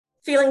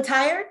Feeling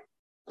tired?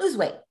 Lose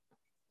weight.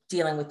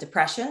 Dealing with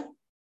depression?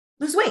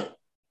 Lose weight.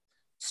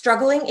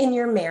 Struggling in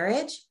your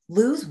marriage?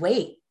 Lose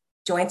weight.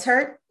 Joints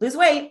hurt? Lose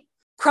weight.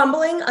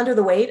 Crumbling under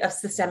the weight of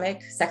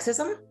systemic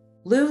sexism?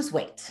 Lose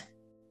weight.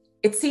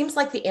 It seems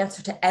like the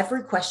answer to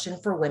every question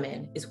for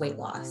women is weight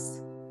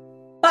loss.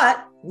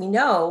 But we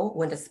know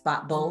when to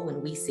spot bull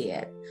when we see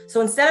it.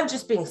 So instead of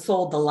just being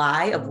sold the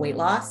lie of weight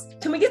loss,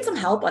 can we get some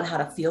help on how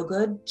to feel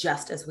good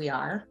just as we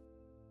are?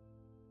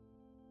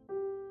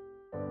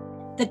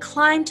 The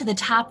climb to the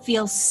top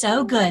feels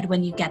so good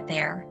when you get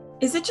there.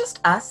 Is it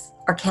just us,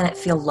 or can it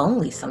feel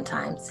lonely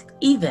sometimes,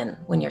 even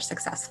when you're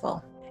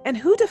successful? And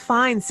who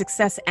defines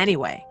success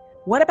anyway?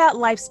 What about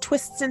life's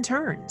twists and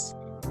turns?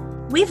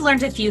 We've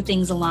learned a few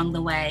things along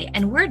the way,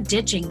 and we're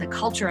ditching the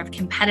culture of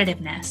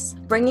competitiveness.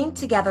 Bringing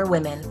together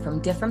women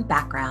from different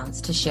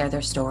backgrounds to share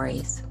their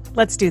stories.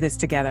 Let's do this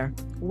together.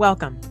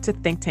 Welcome to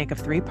Think Tank of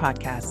Three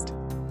podcast.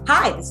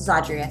 Hi, this is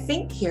Audrey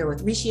Fink here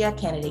with Rishia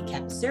Kennedy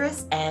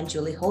Kapsuris and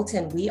Julie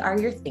Holton. We are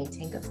your Think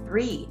Tank of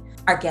Three.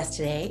 Our guest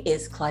today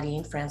is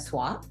Claudine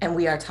Francois, and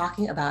we are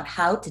talking about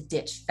how to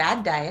ditch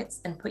fad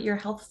diets and put your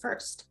health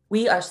first.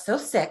 We are so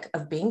sick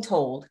of being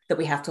told that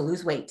we have to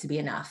lose weight to be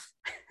enough.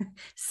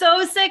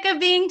 So sick of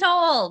being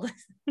told.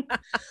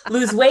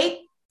 Lose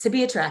weight to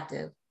be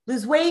attractive.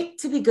 Lose weight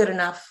to be good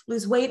enough.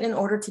 Lose weight in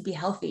order to be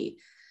healthy.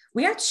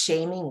 We aren't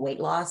shaming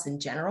weight loss in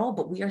general,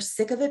 but we are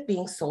sick of it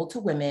being sold to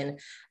women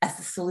as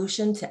the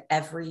solution to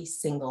every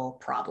single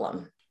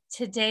problem.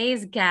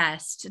 Today's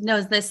guest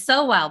knows this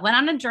so well, went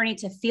on a journey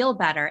to feel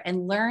better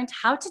and learned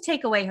how to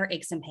take away her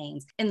aches and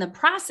pains. In the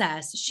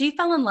process, she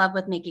fell in love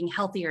with making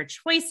healthier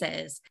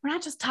choices. We're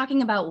not just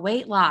talking about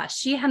weight loss.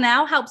 She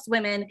now helps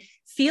women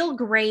feel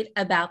great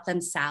about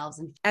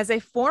themselves. As a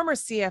former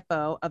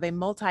CFO of a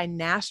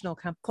multinational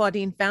company,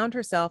 Claudine found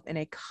herself in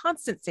a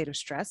constant state of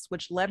stress,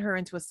 which led her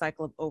into a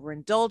cycle of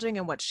overindulging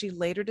in what she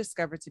later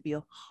discovered to be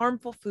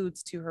harmful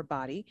foods to her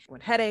body,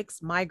 with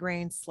headaches,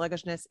 migraines,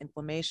 sluggishness,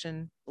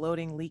 inflammation,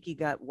 bloating, leaky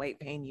gut, weight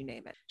pain, you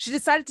name it. She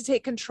decided to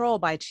take control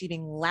by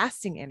achieving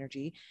lasting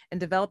energy and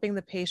developing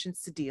the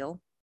patience to deal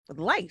with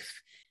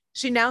life.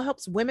 She now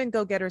helps women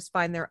go-getters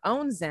find their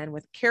own Zen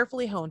with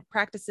carefully honed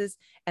practices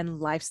and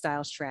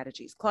lifestyle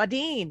strategies.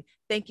 Claudine,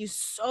 thank you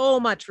so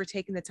much for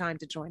taking the time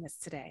to join us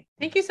today.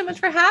 Thank you so much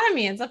for having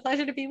me. It's a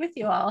pleasure to be with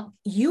you all.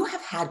 You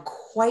have had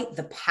quite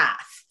the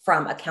path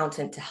from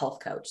accountant to health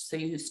coach. So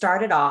you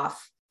started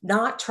off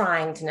not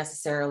trying to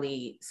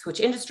necessarily switch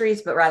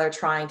industries, but rather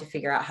trying to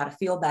figure out how to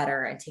feel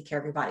better and take care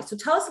of your body. So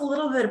tell us a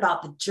little bit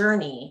about the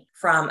journey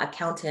from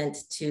accountant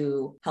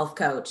to health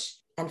coach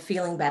and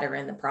feeling better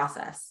in the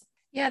process.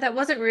 Yeah, that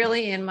wasn't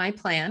really in my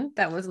plan.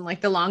 That wasn't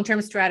like the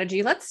long-term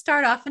strategy. Let's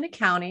start off in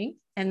accounting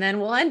and then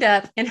we'll end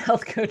up in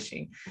health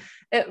coaching.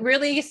 It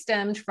really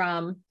stemmed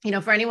from,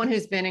 for anyone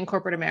who's been in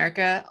corporate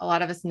America, a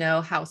lot of us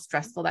know how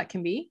stressful that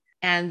can be.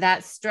 And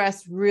that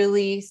stress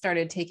really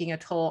started taking a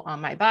toll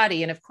on my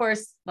body. And of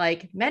course,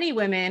 like many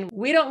women,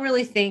 we don't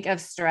really think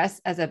of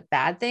stress as a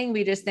bad thing.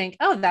 We just think,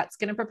 oh, that's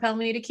going to propel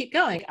me to keep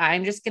going.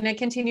 I'm just going to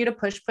continue to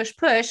push,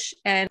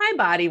 and my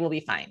body will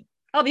be fine.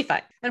 I'll be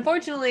fine.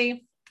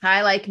 Unfortunately,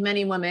 I, like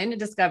many women,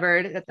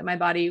 discovered that my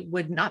body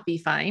would not be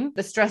fine.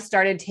 The stress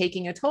started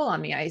taking a toll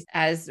on me.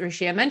 As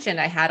Rishia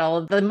mentioned, I had all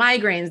of the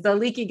migraines, the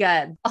leaky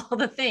gut, all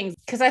the things,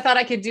 because I thought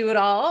I could do it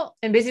all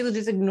and basically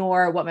just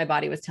ignore what my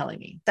body was telling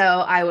me. So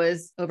I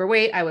was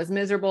overweight. I was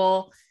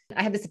miserable.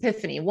 I had this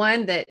epiphany,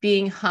 one, that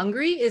being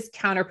hungry is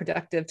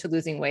counterproductive to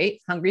losing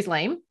weight. Hungry's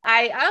lame.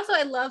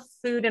 I love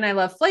food and I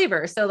love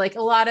flavor. So like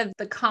a lot of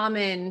the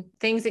common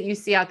things that you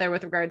see out there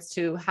with regards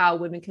to how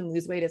women can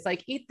lose weight, it's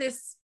like, eat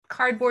this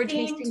cardboard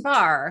tasting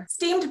bar.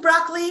 Steamed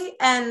broccoli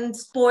and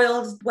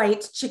boiled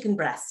white chicken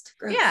breast.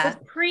 Gross. Yeah.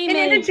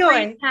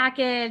 Pre-made,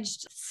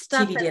 packaged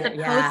stuff TV that's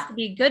dinner, supposed to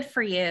be good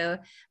for you,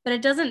 but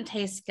it doesn't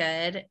taste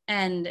good.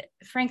 And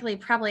frankly,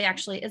 probably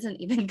actually isn't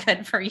even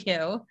good for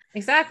you.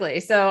 Exactly.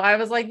 So I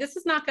was like, this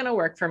is not going to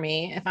work for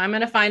me. If I'm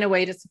going to find a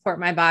way to support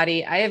my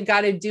body, I have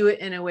got to do it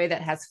in a way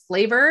that has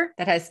flavor,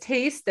 that has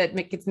taste, that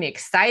gets me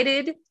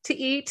excited to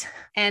eat,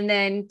 and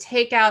then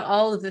take out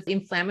all of the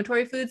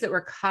inflammatory foods that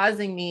were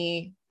causing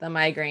me the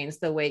migraines,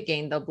 the weight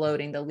gain, the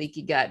bloating, the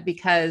leaky gut,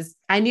 because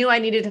I knew I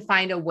needed to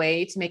find a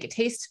way to make it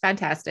taste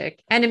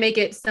fantastic and to make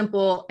it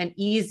simple and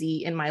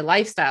easy in my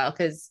lifestyle.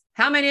 Because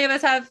how many of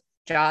us have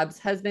jobs,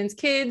 husbands,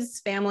 kids,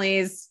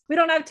 families? We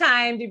don't have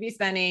time to be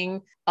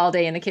spending all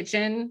day in the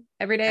kitchen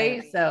every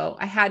day. So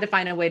I had to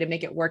find a way to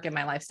make it work in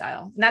my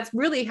lifestyle. And that's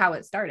really how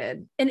it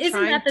started. And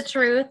isn't that the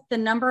truth? The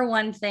number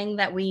one thing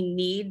that we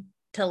need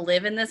to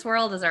live in this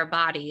world is our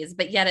bodies,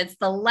 but yet it's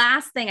the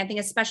last thing, I think,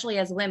 especially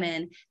as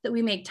women, that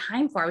we make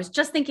time for. I was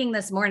just thinking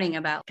this morning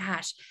about,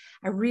 gosh,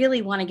 I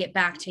really want to get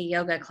back to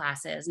yoga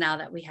classes now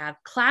that we have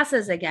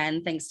classes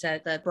again, thanks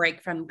to the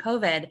break from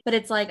COVID, but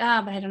it's like,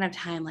 but I don't have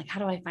time. Like, how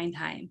do I find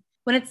time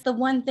when it's the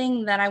one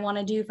thing that I want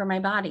to do for my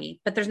body,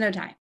 but there's no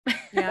time?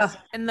 Yeah.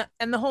 And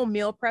the whole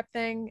meal prep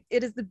thing,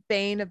 it is the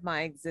bane of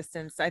my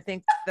existence. I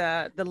think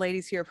the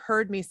ladies here have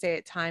heard me say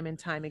it time and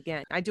time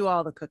again. I do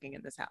all the cooking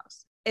in this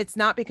house. it's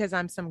not because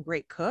I'm some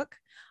great cook.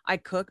 I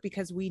cook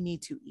because we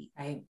need to eat.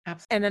 Right.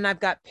 And then I've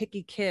got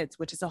picky kids,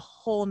 which is a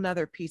whole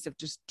nother piece of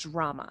just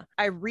drama.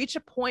 I reach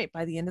a point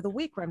by the end of the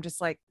week where I'm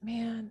just like,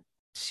 man,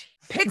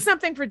 pick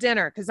something for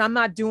dinner because I'm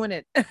not doing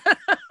it.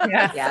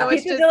 Yeah. So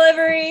it's Pizza just,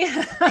 delivery.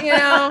 you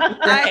know,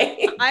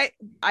 Right.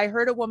 I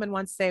heard a woman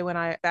once say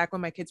back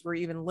when my kids were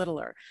even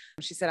littler,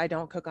 she said, I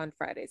don't cook on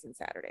Fridays and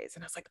Saturdays.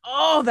 And I was like,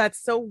 oh,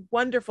 that's so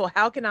wonderful.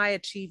 How can I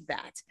achieve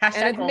that?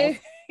 Hashtag goals.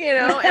 You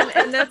know,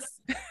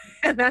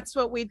 and that's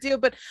what we do.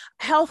 But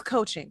health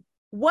coaching,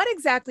 what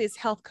exactly is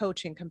health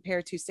coaching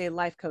compared to, say,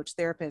 life coach,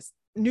 therapist,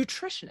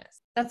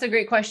 nutritionist? That's a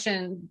great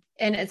question.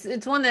 And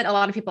it's one that a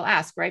lot of people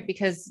ask, right?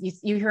 Because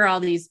you hear all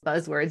these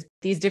buzzwords,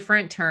 these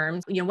different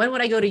terms, when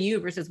would I go to you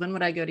versus when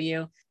would I go to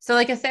you? So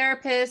like a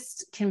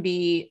therapist can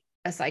be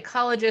a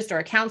psychologist or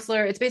a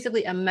counselor. It's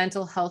basically a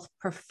mental health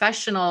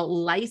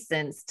professional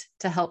licensed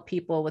to help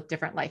people with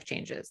different life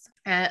changes.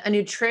 A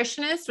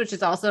nutritionist, which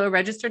is also a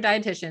registered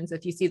dietitian. So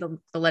if you see the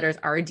letters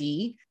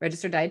RD,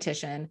 registered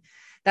dietitian,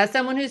 that's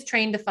someone who's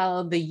trained to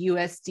follow the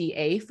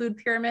USDA food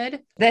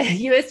pyramid. The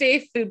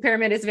USDA food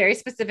pyramid is very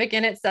specific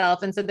in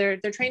itself. And so they're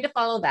trained to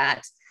follow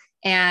that.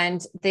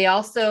 And they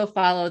also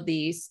follow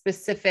the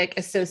specific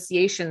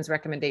associations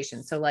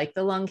recommendations. So like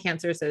the Lung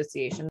Cancer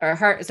Association or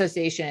Heart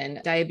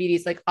Association,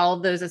 diabetes, like all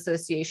of those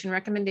association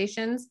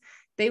recommendations,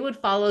 they would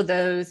follow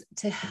those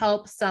to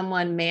help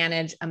someone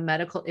manage a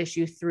medical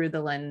issue through the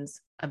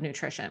lens of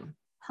nutrition.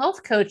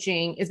 Health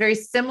coaching is very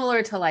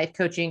similar to life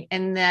coaching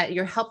in that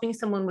you're helping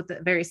someone with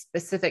a very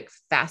specific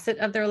facet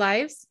of their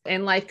lives.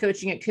 In life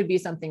coaching, it could be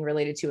something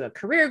related to a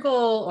career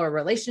goal or a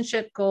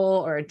relationship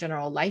goal or a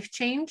general life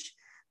change.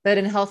 But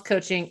in health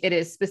coaching, it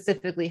is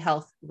specifically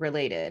health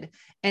related.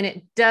 And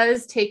it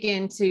does take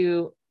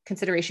into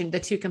consideration the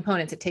two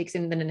components. It takes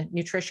in the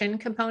nutrition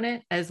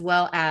component as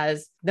well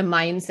as the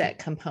mindset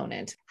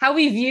component. How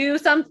we view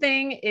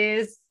something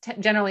is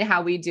generally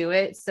how we do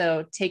it.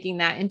 So taking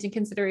that into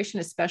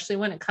consideration, especially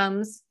when it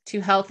comes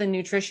to health and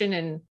nutrition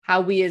and how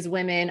we as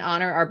women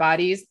honor our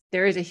bodies,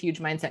 there is a huge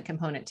mindset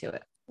component to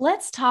it.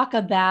 Let's talk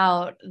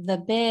about the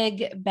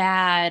big,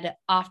 bad,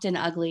 often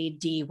ugly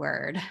D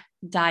word,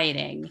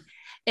 dieting.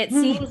 It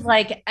seems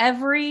like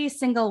every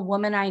single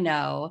woman I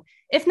know,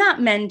 if not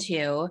men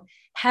too,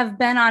 have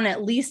been on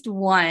at least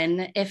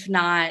one, if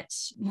not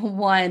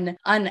one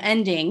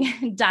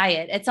unending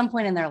diet at some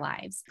point in their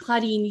lives.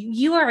 Claudine,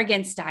 you are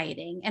against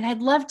dieting, and I'd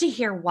love to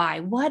hear why.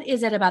 What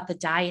is it about the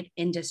diet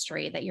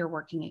industry that you're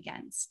working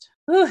against?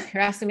 Ooh,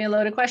 you're asking me a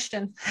loaded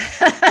question.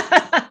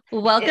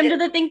 Welcome to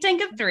the Think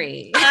Tank of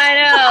Three.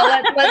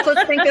 I know.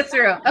 Let's think this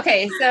through.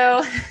 Okay,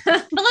 so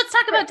but let's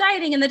talk about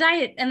dieting and the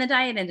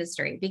diet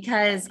industry,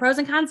 because pros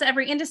and cons to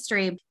every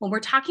industry. When we're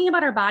talking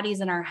about our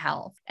bodies and our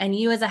health, and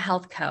you as a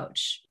health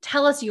coach,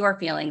 tell us your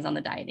feelings on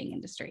the dieting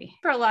industry.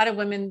 For a lot of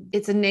women,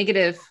 it's a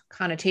negative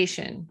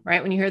connotation,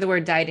 right? When you hear the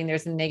word dieting,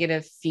 there's a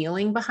negative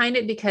feeling behind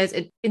it because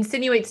it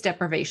insinuates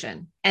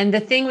deprivation. And the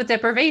thing with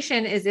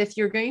deprivation is if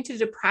you're going to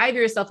deprive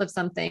yourself of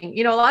something,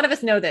 a lot of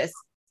us know this.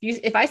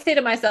 If I say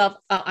to myself,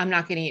 oh, I'm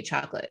not going to eat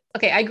chocolate.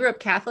 Okay. I grew up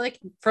Catholic.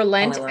 For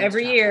Lent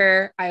every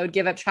year, I would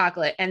give up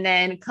chocolate. And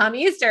then come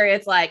Easter,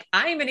 it's like,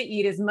 I'm going to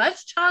eat as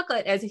much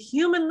chocolate as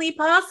humanly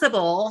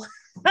possible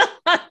in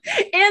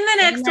the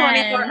next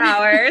 24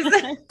 hours.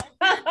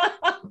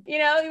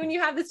 When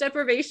you have this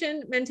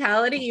deprivation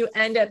mentality, you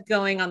end up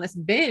going on this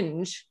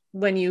binge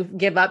when you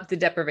give up the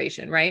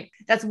deprivation, right?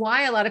 That's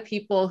why a lot of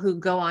people who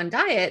go on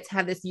diets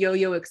have this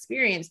yo-yo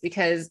experience,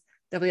 because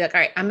they'll be like,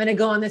 all right, I'm going to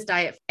go on this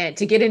diet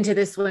to get into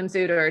this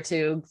swimsuit or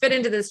to fit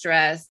into this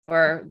dress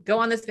or go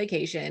on this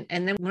vacation.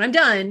 And then when I'm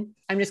done,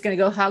 I'm just going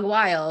to go hog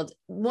wild.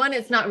 One,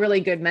 it's not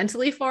really good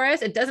mentally for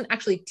us. It doesn't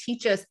actually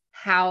teach us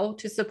how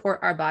to support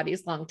our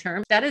bodies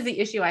long-term. That is the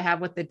issue I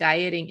have with the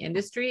dieting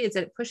industry, is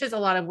that it pushes a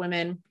lot of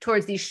women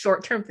towards these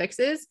short-term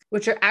fixes,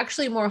 which are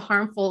actually more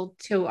harmful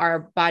to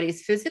our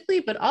bodies physically,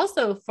 but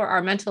also for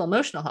our mental,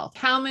 emotional health.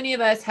 How many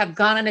of us have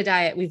gone on a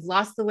diet, we've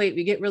lost the weight,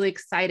 we get really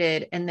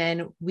excited, and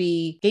then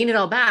we gain it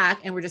all back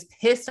and we're just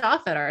pissed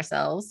off at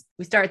ourselves.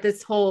 We start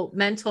this whole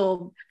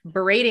mental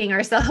berating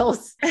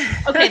ourselves.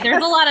 Okay,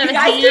 there's a lot of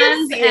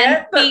hands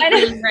and feet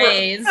being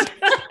raised.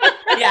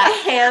 Yeah,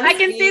 hands. I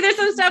can see there's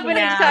some stuff we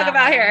need to talk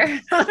about here.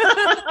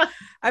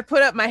 I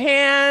put up my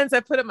hands.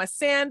 I put up my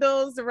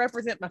sandals to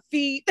represent my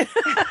feet. Just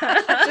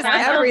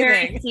I feel everything.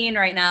 very seen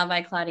right now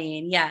by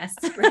Claudine. Yes.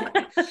 Well, and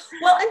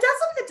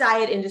doesn't the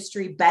diet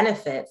industry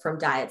benefit from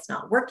diets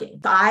not working?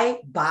 If I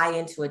buy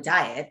into a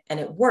diet and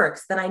it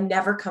works, then I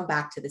never come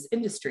back to this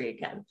industry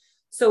again.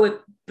 So it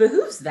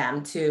behooves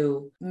them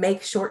to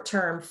make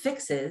short-term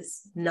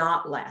fixes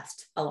not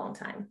last a long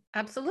time.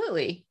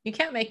 Absolutely. You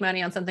can't make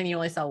money on something you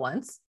only sell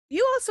once.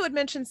 You also had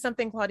mentioned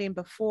something, Claudine,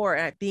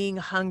 before, being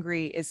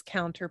hungry is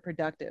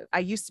counterproductive. I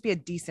used to be a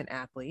decent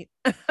athlete.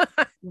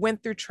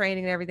 went through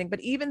training and everything. But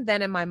even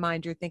then in my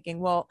mind, you're thinking,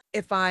 well,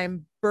 if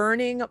I'm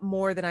burning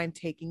more than I'm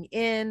taking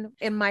in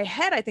my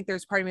head, I think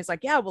there's part of me is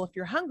like, yeah, well, if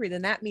you're hungry,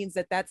 then that means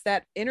that that's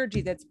that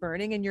energy that's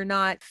burning and you're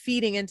not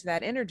feeding into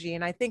that energy.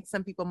 And I think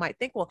some people might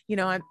think, well,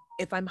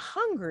 if I'm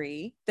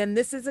hungry, then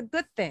this is a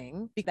good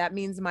thing. That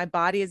means my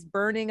body is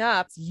burning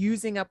up,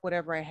 using up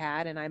whatever I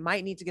had, and I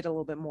might need to get a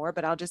little bit more,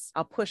 but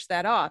I'll push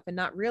that off, and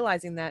not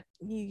realizing that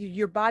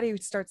your body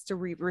starts to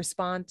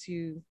respond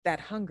to that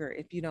hunger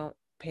if you don't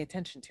pay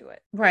attention to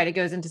it. Right. It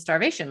goes into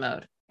starvation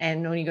mode.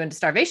 And when you go into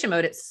starvation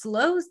mode, it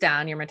slows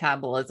down your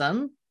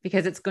metabolism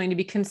because it's going to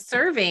be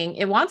conserving.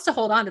 It wants to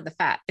hold on to the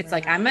fat. It's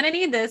like, I'm going to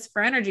need this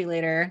for energy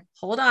later.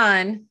 Hold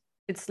on.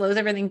 It slows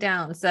everything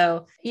down.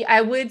 So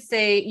I would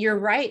say you're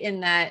right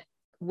in that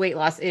weight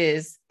loss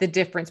is the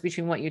difference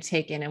between what you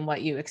take in and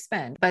what you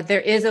expend. But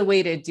there is a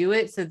way to do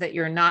it so that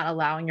you're not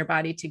allowing your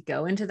body to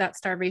go into that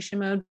starvation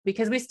mode,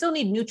 because we still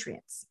need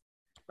nutrients,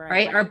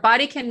 right? Our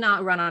body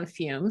cannot run on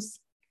fumes.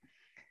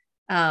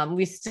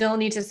 We still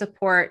need to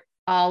support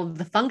all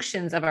the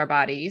functions of our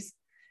bodies,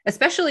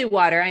 especially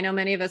water. I know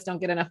many of us don't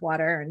get enough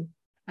water, and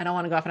I don't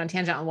want to go off on a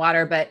tangent on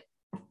water, but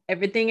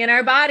everything in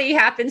our body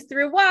happens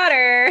through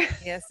water.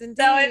 Yes, indeed.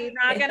 So it's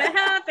not going to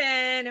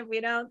happen if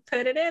we don't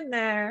put it in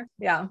there.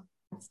 Yeah.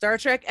 Star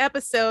Trek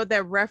episode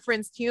that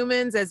referenced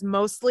humans as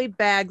mostly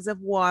bags of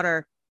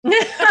water.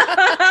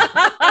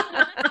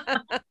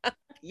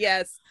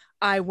 Yes,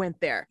 I went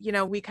there.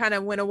 We kind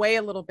of went away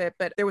a little bit,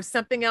 but there was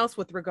something else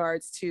with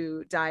regards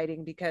to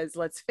dieting, because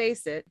let's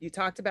face it, you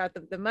talked about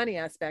the money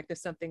aspect. If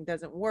something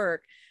doesn't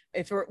work,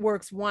 if it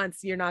works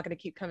once, you're not going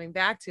to keep coming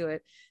back to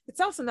it. It's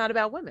also not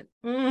about women.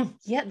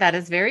 Yeah, that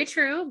is very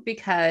true,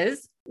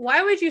 because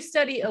why would you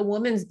study a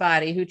woman's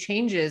body who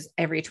changes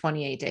every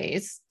 28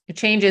 days? It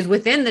changes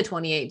within the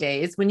 28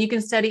 days when you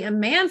can study a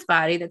man's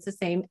body that's the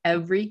same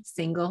every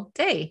single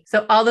day.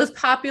 So all those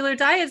popular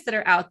diets that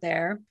are out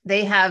there,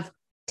 they have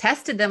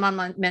tested them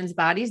on men's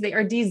bodies. They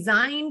are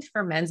designed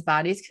for men's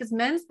bodies because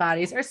men's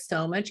bodies are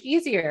so much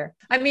easier.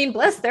 I mean,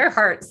 bless their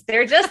hearts.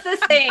 They're just the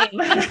same.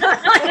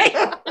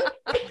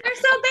 They're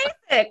so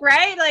basic,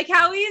 right? Like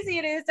how easy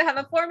it is to have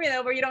a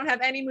formula where you don't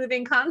have any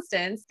moving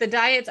constants. The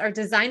diets are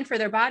designed for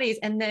their bodies.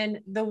 And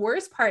then the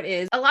worst part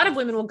is a lot of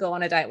women will go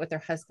on a diet with their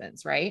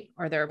husbands, right?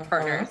 Or their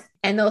partners.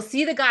 And they'll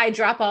see the guy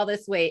drop all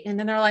this weight. And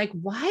then they're like,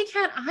 why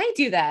can't I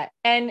do that?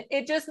 And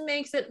it just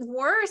makes it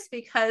worse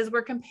because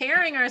we're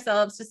comparing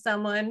ourselves to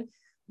someone,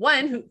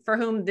 one, for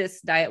whom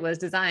this diet was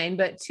designed,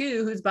 but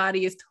two, whose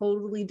body is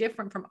totally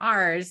different from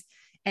ours.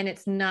 And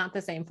it's not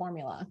the same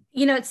formula.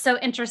 It's so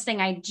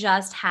interesting. I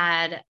just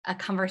had a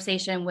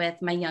conversation with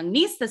my young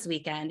niece this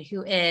weekend,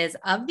 who is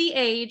of the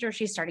age where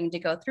she's starting to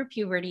go through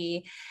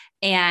puberty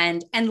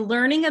and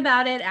learning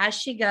about it as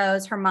she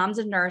goes. Her mom's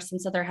a nurse.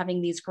 And so they're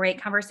having these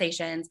great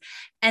conversations.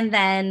 And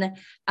then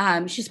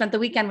she spent the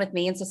weekend with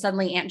me. And so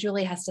suddenly Aunt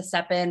Julie has to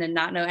step in and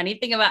not know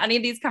anything about any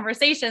of these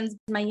conversations.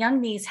 My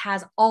young niece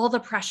has all the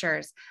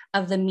pressures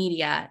of the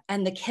media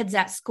and the kids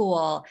at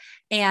school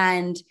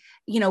and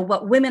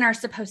what women are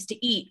supposed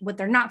to eat, what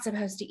they're not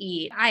supposed to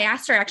eat. I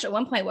asked her actually at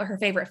one point what her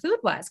favorite food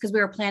was, because we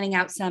were planning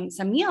out some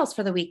meals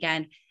for the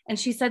weekend. And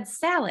she said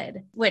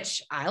salad,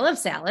 which I love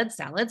salad.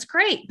 Salad's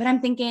great. But I'm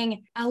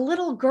thinking a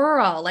little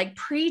girl, like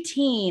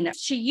preteen,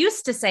 she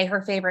used to say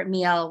her favorite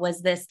meal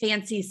was this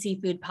fancy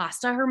seafood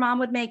pasta her mom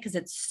would make because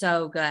it's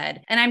so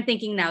good. And I'm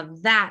thinking now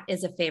that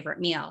is a favorite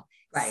meal.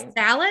 Right.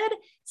 Salad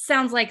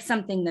sounds like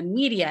something the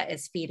media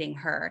is feeding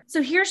her.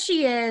 So here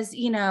she is,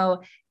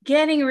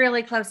 getting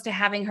really close to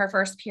having her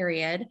first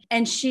period.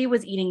 And she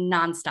was eating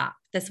nonstop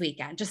this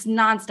weekend, just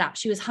nonstop.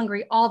 She was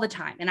hungry all the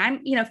time. And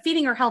I'm,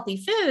 feeding her healthy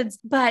foods,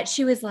 but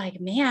she was like,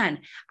 man,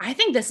 I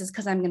think this is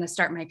because I'm going to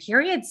start my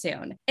period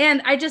soon.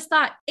 And I just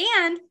thought,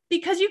 and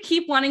because you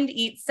keep wanting to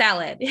eat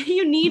salad,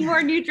 you need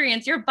more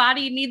nutrients. Your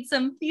body needs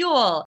some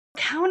fuel.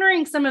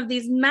 Countering some of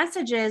these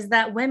messages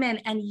that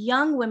women and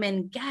young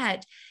women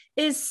get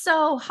is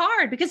so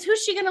hard, because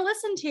who's she going to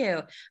listen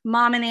to?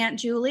 Mom and Aunt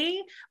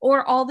Julie,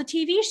 or all the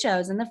TV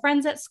shows and the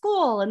friends at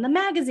school and the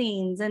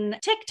magazines and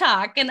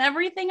TikTok and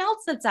everything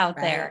else that's out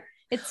there.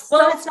 It's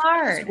it's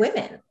hard.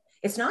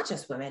 It's not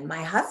just women.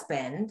 My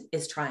husband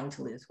is trying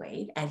to lose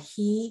weight, and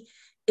he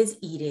is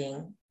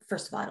eating.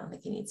 First of all, I don't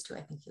think he needs to.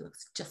 I think he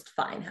looks just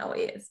fine how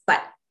he is,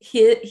 but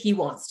he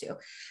wants to.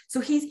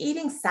 So he's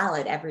eating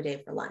salad every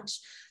day for lunch.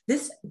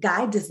 This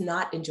guy does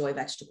not enjoy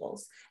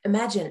vegetables.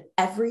 Imagine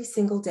every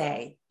single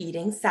day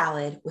eating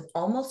salad with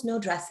almost no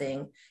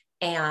dressing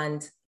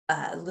and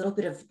a little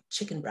bit of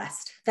chicken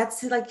breast.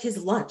 That's like his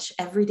lunch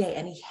every day,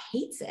 and he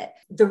hates it.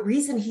 The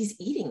reason he's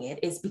eating it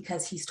is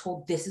because he's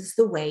told this is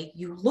the way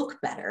you look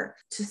better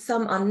to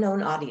some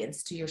unknown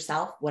audience, to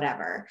yourself,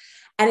 whatever.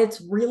 And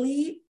it's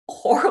really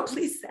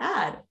horribly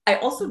sad. I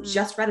also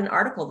just read an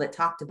article that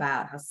talked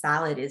about how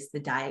salad is the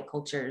diet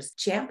culture's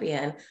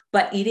champion,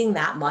 but eating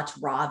that much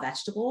raw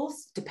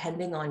vegetables,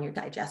 depending on your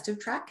digestive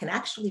tract, can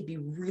actually be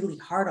really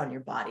hard on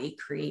your body,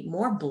 create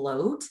more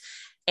bloat,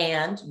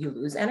 and you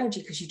lose energy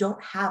because you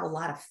don't have a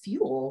lot of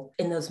fuel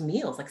in those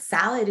meals. Like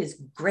salad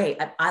is great.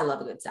 I love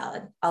a good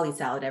salad. I'll eat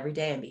salad every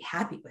day and be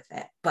happy with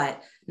it,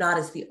 but not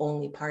as the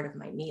only part of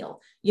my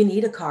meal. You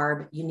need a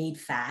carb, you need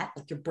fat.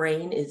 Like your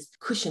brain is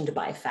cushioned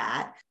by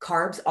fat.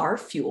 Carbs are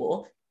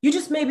fuel. You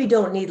just maybe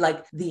don't need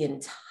like the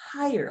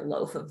entire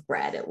loaf of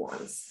bread at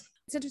once.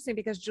 It's interesting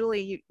because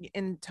Julie,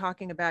 in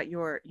talking about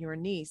your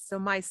niece, so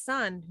my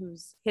son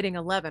who's hitting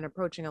 11,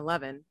 approaching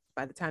 11,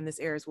 by the time this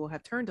airs, will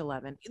have turned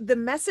 11. The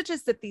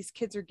messages that these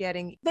kids are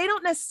getting, they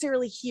don't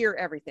necessarily hear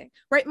everything,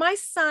 right? My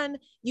son,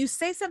 you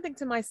say something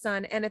to my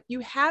son, and if you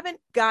haven't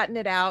gotten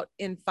it out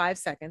in 5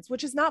 seconds,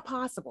 which is not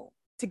possible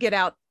to get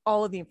out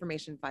all of the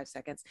information in 5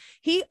 seconds,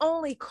 he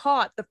only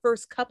caught the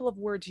first couple of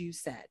words you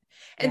said.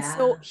 And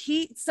so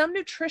some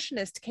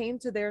nutritionist came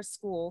to their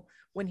school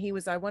when he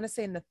was, I want to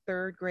say, in the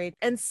 3rd grade.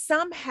 And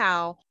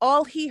somehow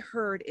all he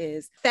heard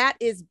is fat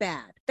is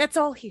bad. That's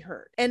all he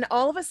heard. And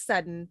all of a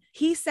sudden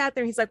he sat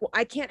there and he's like, well,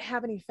 I can't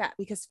have any fat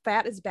because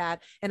fat is bad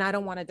and I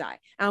don't want to die.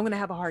 And I'm going to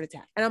have a heart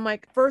attack. And I'm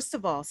like, first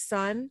of all,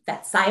 son,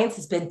 that science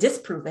has been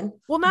disproven.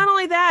 Well, not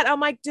only that, I'm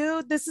like,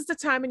 dude, this is the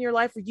time in your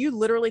life where you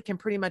literally can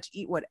pretty much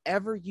eat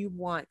whatever you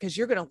want, because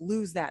you're going to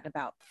lose that in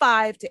about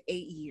 5 to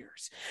 8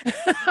 years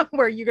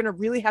where you're going to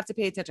really have to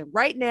pay attention.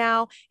 Right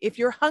now, if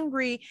you're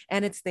hungry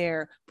and it's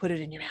there, put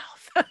it in your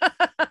mouth.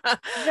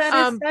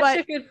 That is such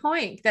a good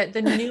point, that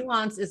the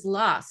nuance is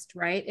lost,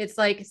 right? It's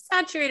like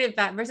saturated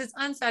fat versus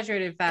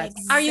unsaturated fat.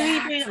 Exactly. Are you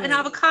eating an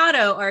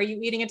avocado? Or are you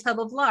eating a tub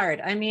of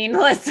lard? I mean,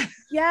 listen.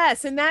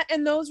 Yes. And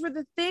those were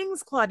the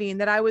things, Claudine,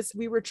 that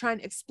we were trying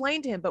to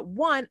explain to him. But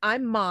one,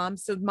 I'm mom,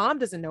 so mom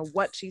doesn't know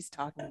what she's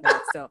talking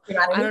about. So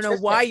I don't know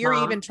why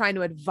you're even trying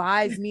to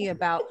advise me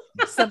about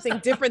something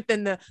different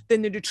than the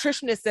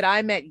nutritionist that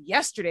I met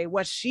yesterday,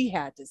 what she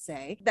had to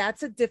say.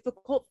 That's a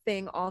difficult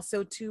thing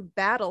also to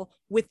battle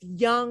with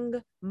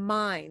young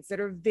minds that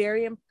are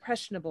very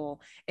impressionable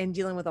and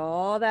dealing with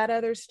all that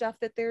other stuff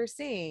that they're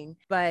seeing,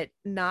 but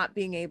not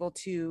being able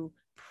to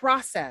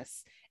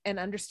process and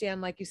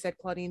understand, like you said,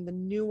 Claudine, the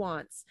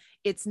nuance.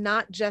 It's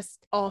not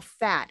just all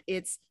fat,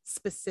 it's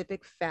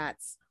specific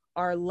fats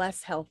are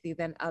less healthy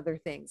than other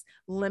things.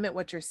 Limit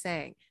what you're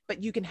saying,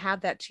 but you can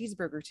have that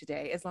cheeseburger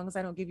today as long as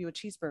I don't give you a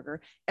cheeseburger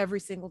every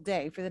single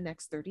day for the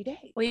next 30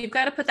 days. Well, you've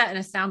got to put that in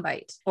a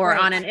soundbite or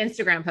on an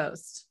Instagram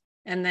post,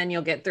 and then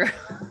you'll get through.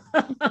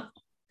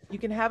 You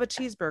can have a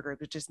cheeseburger,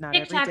 but just not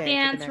TikTok every day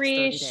dance, for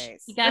the next 30 Reesh.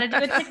 days. You got to do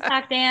a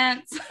TikTok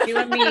dance. Do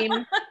a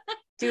meme.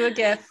 Do a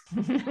GIF.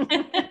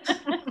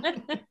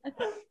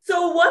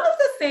 So one of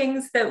the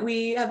things that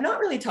we have not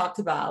really talked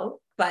about,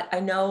 but I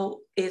know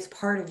is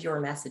part of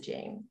your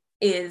messaging,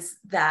 is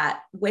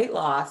that weight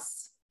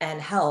loss and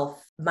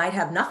health might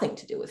have nothing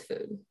to do with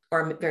food,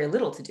 or very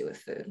little to do with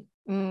food.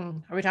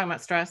 Are we talking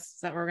about stress? Is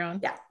that where we're going?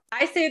 Yeah.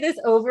 I say this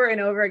over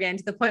and over again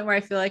to the point where I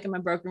feel like I'm a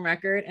broken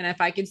record. And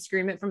if I could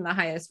scream it from the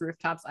highest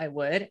rooftops, I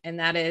would. And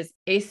that is,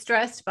 a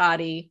stressed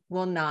body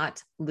will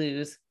not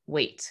lose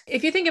weight.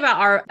 If you think about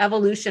our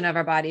evolution of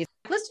our bodies,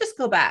 let's just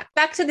go back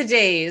to the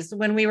days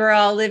when we were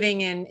all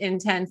living in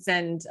tents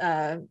and,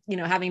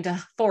 having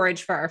to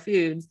forage for our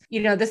foods.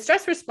 The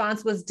stress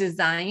response was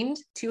designed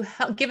to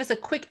help give us a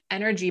quick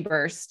energy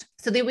burst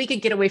so that we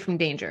could get away from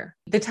danger.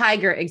 The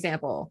tiger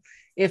example.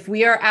 If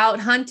we are out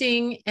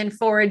hunting and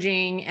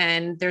foraging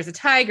and there's a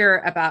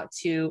tiger about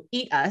to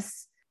eat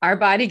us, our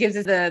body gives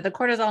us the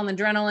cortisol and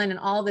adrenaline and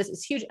all this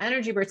is huge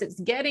energy burst. It's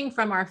getting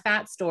from our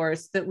fat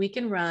stores so that we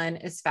can run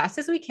as fast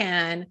as we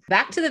can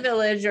back to the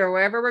village or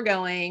wherever we're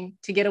going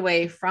to get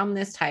away from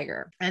this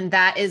tiger. And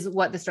that is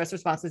what the stress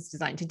response is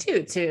designed to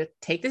do, to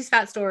take these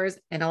fat stores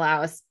and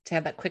allow us to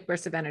have that quick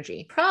burst of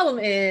energy. Problem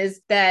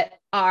is that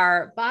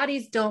our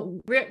bodies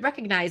don't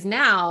recognize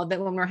now that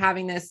when we're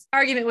having this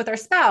argument with our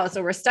spouse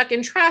or we're stuck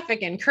in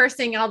traffic and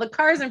cursing all the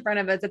cars in front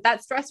of us,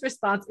 that stress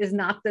response is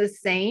not the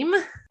same.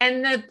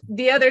 And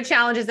the other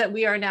challenge is that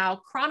we are now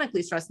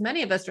chronically stressed.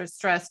 Many of us are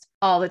stressed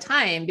all the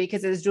time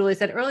because, as Julie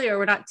said earlier,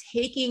 we're not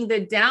taking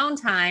the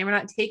downtime. We're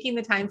not taking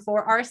the time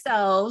for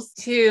ourselves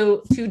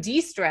to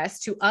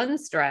de-stress, to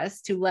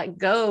unstress, to let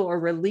go or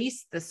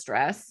release the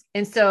stress.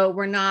 And so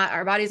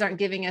our bodies aren't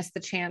giving us the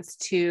chance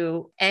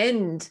to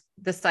end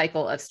the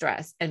cycle of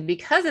stress. And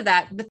because of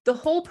that, the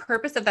whole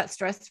purpose of that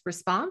stress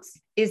response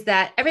is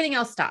that everything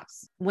else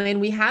stops. When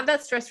we have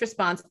that stress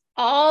response,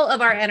 all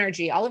of our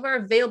energy, all of our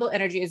available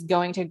energy is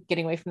going to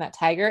getting away from that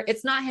tiger.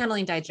 It's not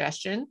handling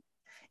digestion.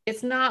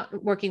 It's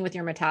not working with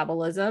your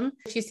metabolism.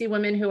 If you see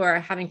women who are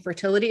having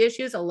fertility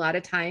issues, a lot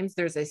of times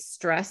there's a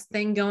stress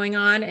thing going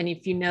on. And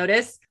if you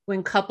notice,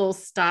 when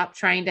couples stop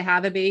trying to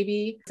have a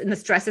baby and the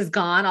stress is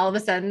gone, all of a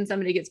sudden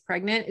somebody gets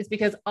pregnant, it's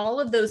because all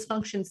of those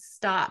functions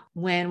stop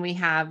when we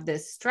have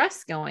this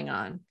stress going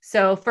on.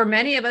 So for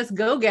many of us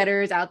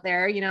go-getters out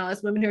there,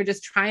 us women who are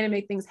just trying to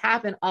make things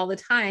happen all the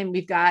time,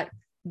 we've got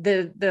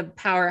the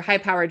high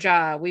power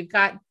job. We've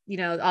got,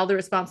 all the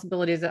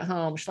responsibilities at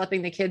home,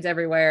 schlepping the kids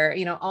everywhere,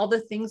 all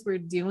the things we're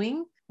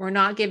doing, we're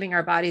not giving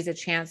our bodies a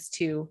chance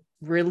to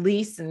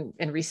release and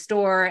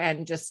restore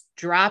and just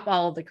drop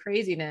all of the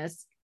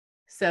craziness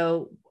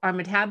So our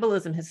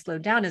metabolism has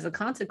slowed down as a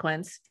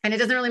consequence. And it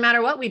doesn't really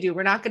matter what we do.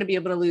 We're not going to be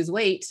able to lose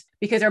weight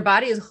because our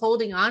body is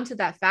holding on to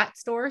those fat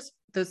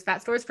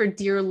stores for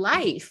dear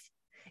life.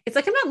 It's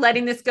like, I'm not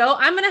letting this go.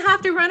 I'm going to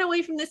have to run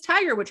away from this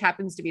tiger, which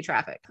happens to be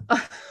traffic,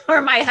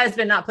 or my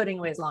husband not putting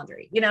away his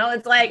laundry.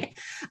 It's like,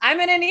 I'm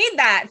going to need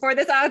that for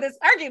this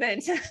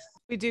argument.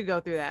 We do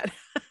go through that.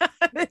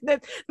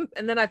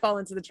 And then I fall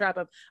into the trap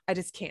of, I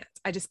just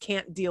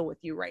can't deal with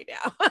you right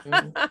now.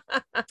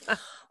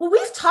 Well,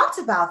 we've talked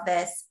about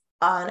this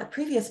on a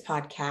previous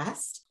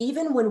podcast.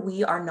 Even when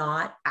we are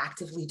not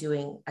actively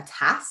doing a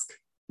task,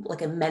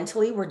 like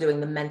mentally, we're doing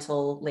the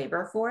mental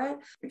labor for it.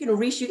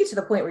 Reese, you get to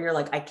the point where you're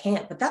like, I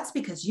can't, but that's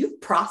because you've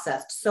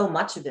processed so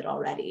much of it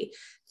already.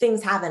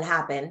 Things haven't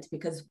happened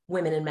because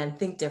women and men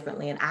think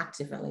differently and act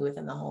differently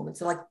within the home. And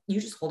so like,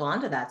 you just hold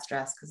on to that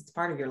stress because it's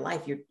part of your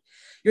life.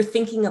 You're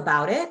thinking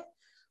about it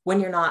when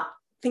you're not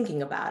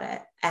thinking about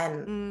it.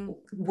 And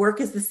work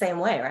is the same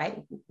way,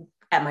 right?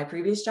 At my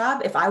previous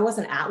job, if I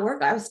wasn't at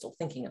work, I was still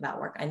thinking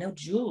about work. I know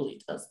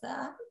Julie does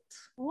that.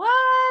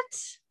 What?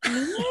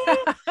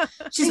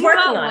 She's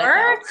working on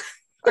work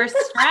it or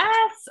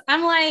stress.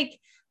 I'm like,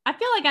 I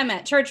feel like I'm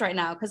at church right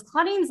now because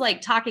Claudine's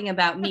like talking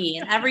about me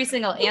in every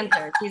single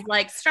answer. She's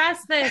like,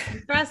 stress this,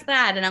 stress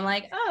that. And I'm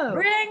like, oh,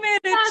 bring me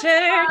to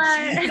church.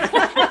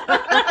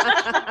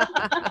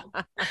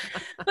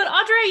 But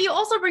Audrey, you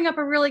also bring up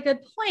a really good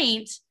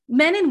point.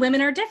 Men and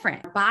women are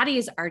different. Our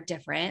bodies are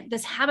different.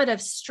 This habit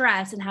of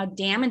stress and how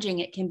damaging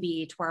it can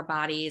be to our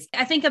bodies.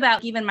 I think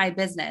about even my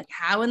business.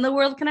 How in the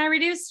world can I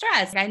reduce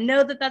stress? I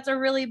know that that's a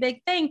really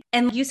big thing.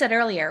 And you said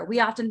earlier, we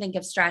often think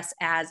of stress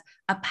as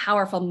a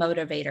powerful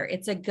motivator.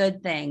 It's a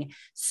good thing.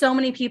 So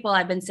many people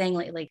I've been saying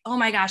lately, oh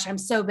my gosh, I'm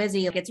so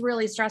busy. It's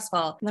really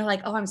stressful. And they're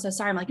like, oh, I'm so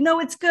sorry. I'm like, no,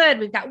 it's good.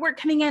 We've got work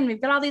coming in.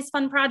 We've got all these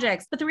fun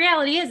projects. But the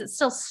reality is it's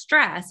still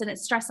stress and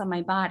it's stress on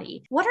my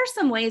body. What are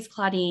some ways,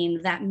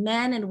 Claudine, that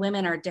men and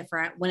women are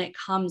different when it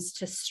comes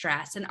to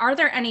stress? And are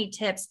there any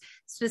tips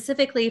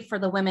specifically for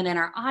the women in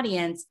our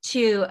audience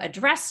to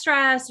address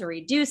stress or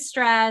reduce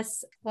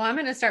stress? Well, I'm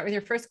going to start with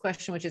your first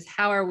question, which is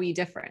how are we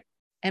different?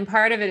 And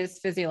part of it is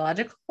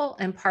physiological,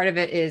 and part of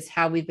it is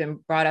how we've been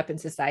brought up in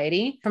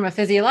society. From a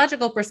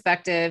physiological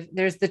perspective,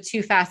 there's the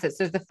two facets.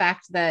 There's the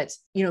fact that,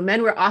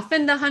 men were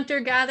often the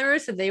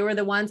hunter-gatherers, so they were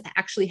the ones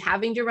actually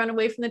having to run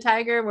away from the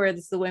tiger,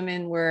 whereas the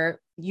women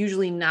were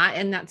usually not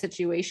in that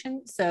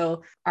situation.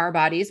 So our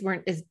bodies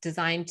weren't as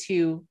designed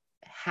to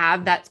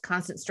have that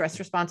constant stress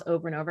response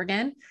over and over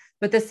again.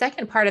 But the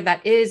second part of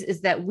that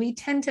is that we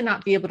tend to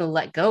not be able to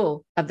let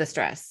go of the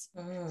stress.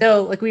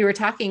 So like we were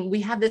talking,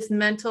 we have this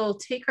mental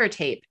ticker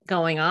tape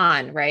going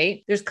on,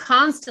 right? There's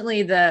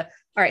constantly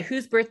all right,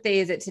 whose birthday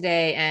is it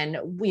today? And,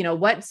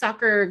 what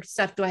soccer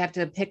stuff do I have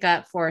to pick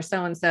up for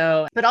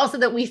so-and-so? But also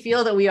that we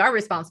feel that we are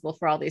responsible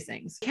for all these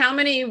things. How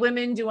many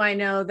women do I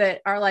know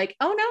that are like,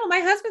 oh no, my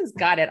husband's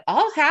got it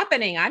all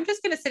happening. I'm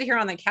just going to sit here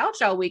on the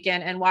couch all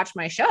weekend and watch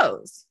my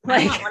shows.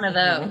 I'm not one of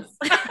those.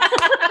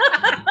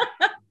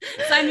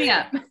 Sign me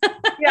up.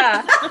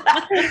 Yeah,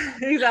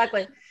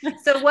 exactly.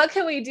 So what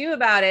can we do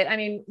about it? I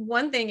mean,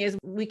 one thing is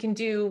we can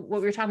do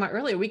what we were talking about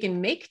earlier. We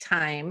can make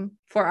time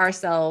for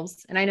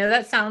ourselves. And I know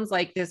that sounds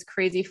like this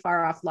crazy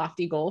far off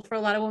lofty goal for a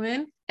lot of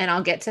women. And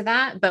I'll get to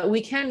that, but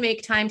we can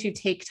make time to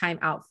take time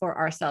out for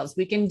ourselves.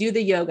 We can do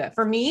the yoga.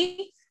 For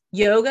me,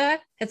 yoga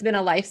has been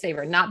a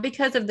lifesaver, not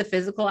because of the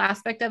physical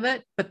aspect of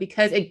it, but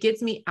because it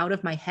gets me out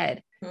of my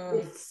head.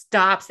 It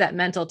stops that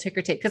mental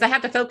ticker tape because I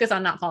have to focus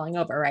on not falling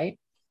over, right?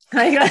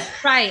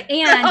 Right.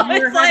 And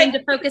you're having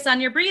to focus on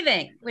your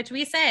breathing, which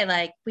we say,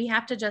 like, we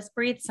have to just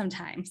breathe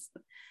sometimes.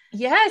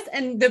 Yes.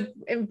 And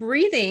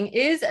breathing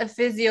is a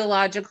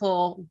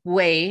physiological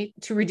way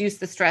to reduce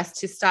the stress,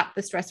 to stop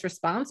the stress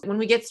response. When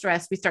we get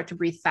stressed, we start to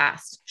breathe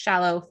fast,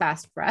 shallow,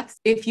 fast breaths.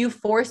 If you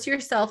force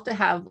yourself to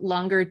have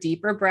longer,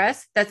 deeper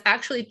breaths, that's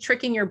actually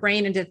tricking your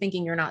brain into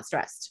thinking you're not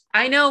stressed.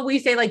 I know we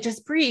say like,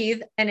 just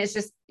breathe. And it's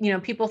just,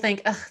 people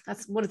think,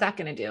 what is that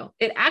going to do?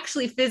 It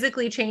actually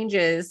physically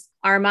changes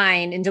our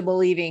mind into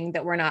believing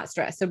that we're not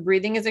stressed. So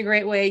breathing is a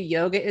great way.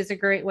 Yoga is a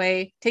great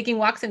way. Taking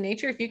walks in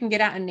nature. If you can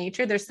get out in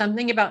nature, there's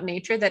something about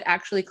nature that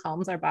actually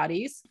calms our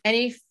bodies.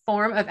 Any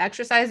form of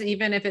exercise,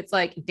 even if it's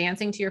like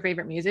dancing to your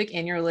favorite music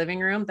in your living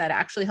room, that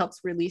actually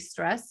helps release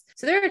stress.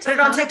 So there are Put it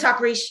on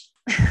TikTok, Rish.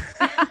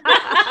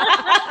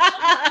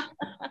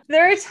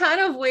 There are a ton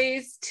of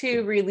ways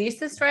to release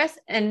the stress.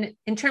 And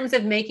in terms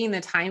of making the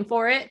time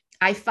for it,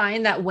 I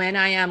find that when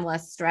I am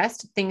less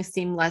stressed, things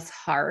seem less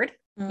hard.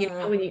 When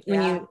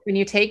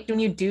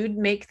you do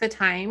make the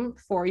time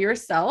for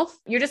yourself,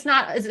 you're just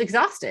not as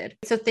exhausted.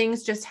 So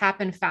things just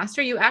happen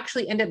faster. You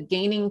actually end up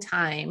gaining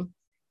time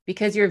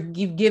because you've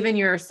given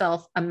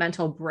yourself a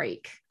mental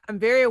break. I'm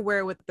very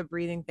aware with the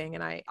breathing thing.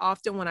 And I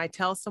often, when I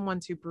tell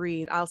someone to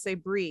breathe, I'll say,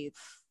 breathe,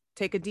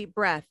 take a deep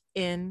breath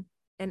in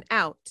and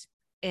out.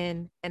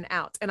 In and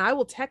out. And I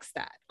will text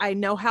that. I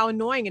know how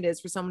annoying it is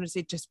for someone to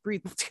say, just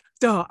breathe.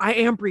 Duh, I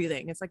am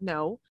breathing. It's like,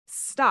 no,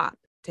 stop.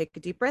 Take a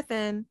deep breath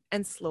in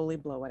and slowly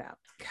blow it out.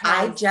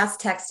 I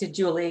just texted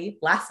Julie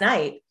last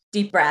night,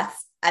 deep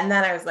breaths, And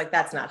then I was like,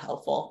 that's not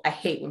helpful. I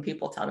hate when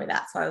people tell me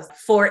that. So I was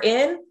 4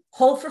 in,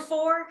 hold for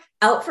 4,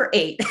 out for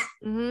 8,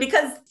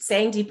 because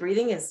saying deep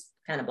breathing is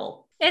kind of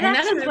bull. It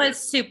actually was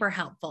super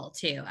helpful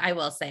too, I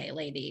will say,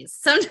 ladies.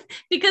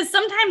 Because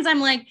sometimes I'm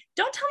like,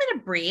 don't tell me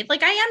to breathe.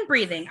 Like, I am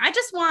breathing. I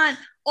just want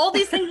all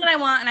these things that I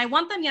want, and I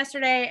want them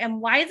yesterday.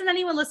 And why isn't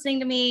anyone listening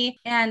to me?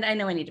 And I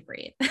know I need to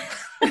breathe.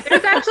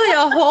 There's actually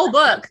a whole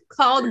book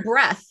called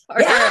Breath.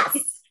 Yes.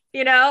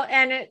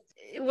 And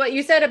what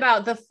you said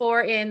about the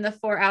 4 in, the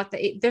 4 out,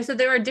 the 8,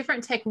 there are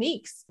different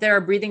techniques. There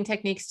are breathing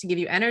techniques to give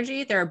you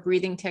energy. There are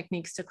breathing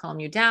techniques to calm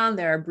you down.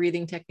 There are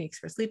breathing techniques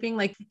for sleeping.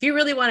 Like, if you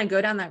really want to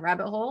go down that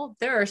rabbit hole,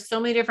 there are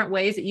so many different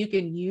ways that you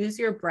can use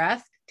your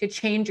breath to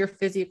change your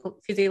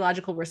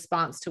physiological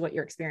response to what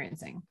you're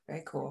experiencing.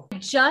 Very cool.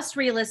 Just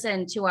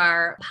re-listened to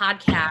our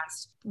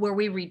podcast where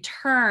we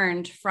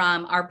returned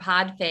from our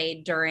pod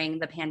fade during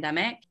the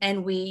pandemic. And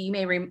you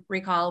may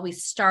recall, we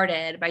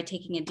started by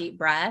taking a deep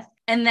breath.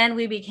 And then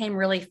we became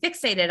really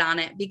fixated on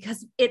it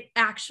because it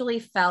actually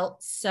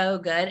felt so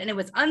good, and it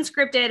was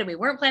unscripted and we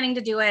weren't planning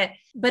to do it,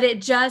 but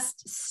it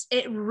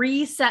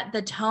reset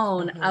the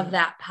tone of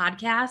that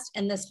podcast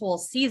and this whole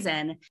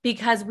season,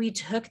 because we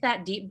took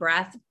that deep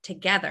breath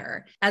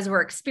together as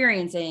we're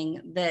experiencing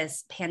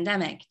this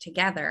pandemic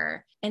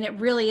together. And it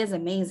really is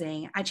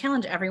amazing. I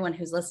challenge everyone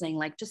who's listening,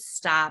 like, just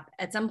stop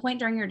at some point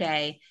during your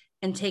day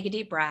and take a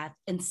deep breath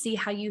and see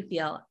how you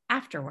feel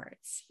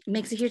afterwards. It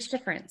makes a huge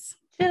difference.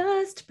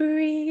 Just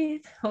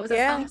breathe. What was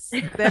that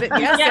song?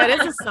 That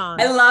is a song.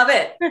 I love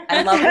it.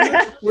 I love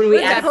it when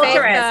we add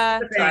culture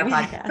to our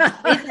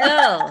podcast. Faith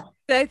Hill.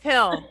 Faith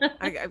Hill.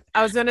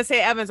 I was going to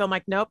say Evans. I'm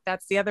like, nope,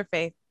 that's the other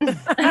Faith. Gotta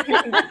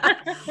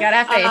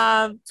have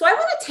faith. So I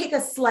want to take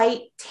a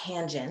slight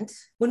tangent.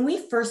 When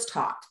we first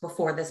talked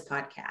before this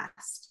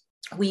podcast,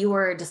 we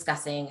were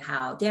discussing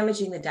how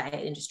damaging the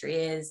diet industry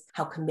is,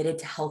 how committed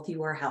to health you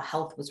were, how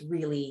health was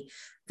really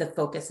the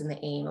focus and the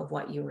aim of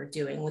what you were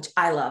doing, which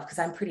I love because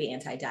I'm pretty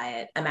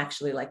anti-diet. I'm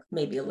actually like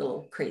maybe a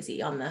little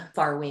crazy on the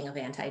far wing of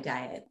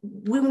anti-diet.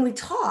 When we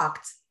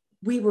talked,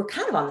 we were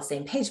kind of on the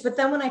same page. But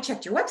then when I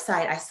checked your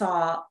website, I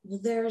saw, well,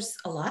 there's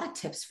a lot of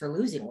tips for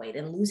losing weight.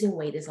 And losing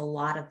weight is a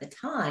lot of the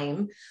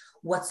time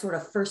what's sort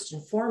of first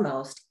and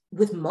foremost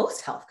with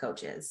most health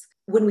coaches.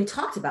 When we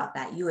talked about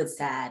that, you had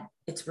said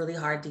it's really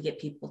hard to get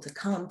people to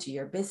come to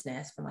your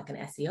business from like an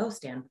SEO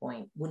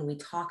standpoint when we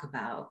talk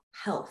about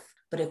health.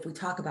 But if we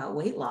talk about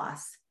weight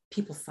loss,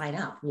 people sign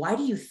up. Why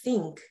do you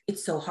think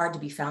it's so hard to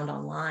be found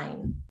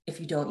online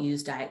if you don't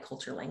use diet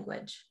culture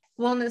language?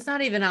 Well, and it's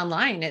not even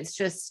online. It's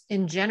just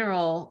in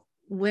general,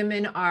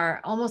 women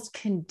are almost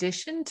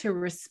conditioned to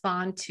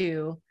respond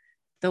to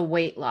the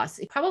weight loss,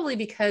 probably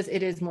because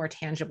it is more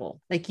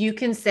tangible. Like, you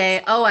can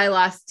say, oh, I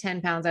lost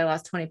 10 pounds, I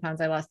lost 20 pounds,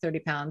 I lost 30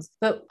 pounds.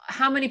 But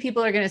how many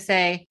people are going to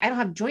say, I don't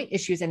have joint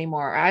issues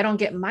anymore, or I don't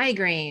get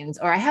migraines,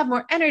 or I have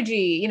more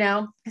energy,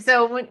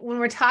 So when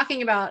we're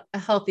talking about a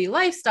healthy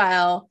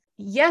lifestyle,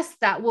 yes,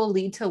 that will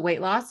lead to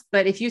weight loss.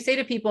 But if you say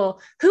to people,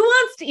 who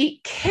wants to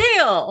eat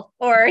kale?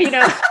 Or,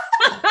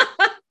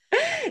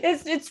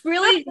 it's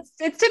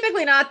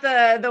typically not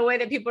the way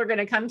that people are going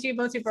to come to you.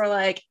 Most people are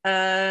like,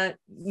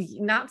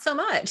 not so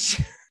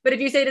much. But if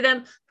you say to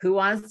them, who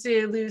wants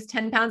to lose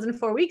 10 pounds in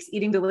 4 weeks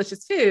eating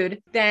delicious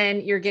food,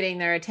 then you're getting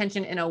their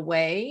attention in a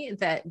way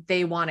that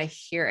they want to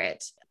hear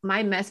it.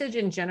 My message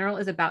in general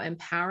is about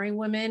empowering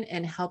women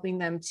and helping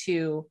them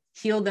to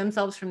heal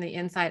themselves from the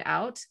inside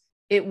out.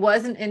 It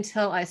wasn't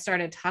until I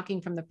started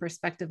talking from the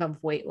perspective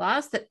of weight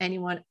loss that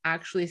anyone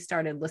actually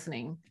started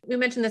listening. We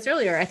mentioned this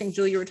earlier. I think,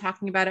 Julie, you were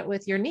talking about it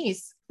with your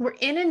niece. We're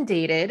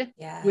inundated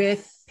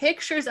with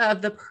pictures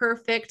of the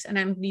perfect, and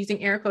I'm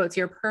using air quotes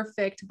here,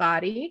 perfect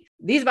body.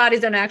 These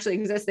bodies don't actually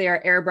exist. They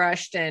are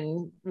airbrushed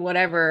and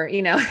whatever, I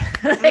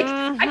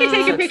can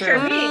take a picture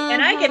of me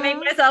and I can make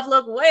myself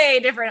look way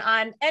different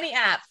on any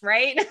app,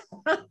 right?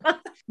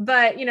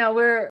 But,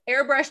 we're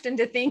airbrushed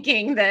into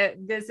thinking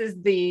that this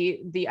is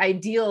the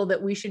ideal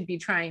that we should be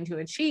trying to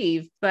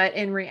achieve. But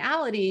in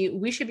reality,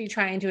 we should be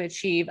trying to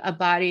achieve a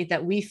body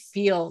that we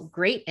feel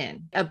great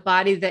in, a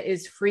body that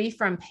is free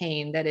from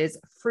pain, that is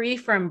free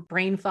from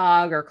brain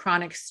fog or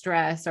chronic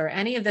stress or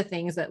any of the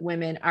things that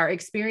women are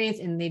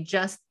experiencing. They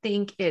just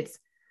think it's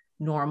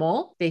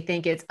normal. They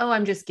think it's, oh,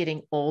 I'm just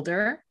getting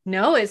older.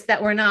 No, it's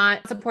that we're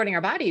not supporting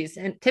our bodies.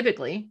 And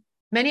typically,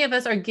 many of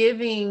us are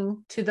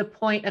giving to the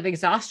point of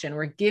exhaustion.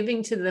 We're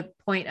giving to the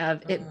point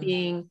of it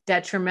being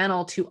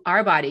detrimental to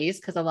our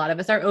bodies, because a lot of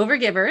us are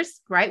overgivers,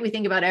 right? We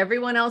think about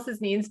everyone else's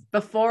needs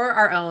before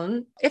our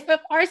own. If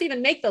ours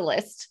even make the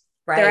list,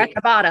 they're at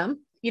the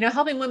bottom.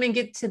 Helping women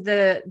get to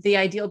the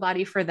ideal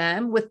body for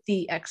them with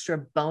the extra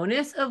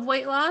bonus of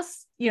weight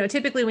loss.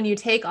 Typically when you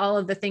take all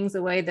of the things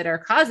away that are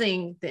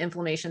causing the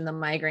inflammation, the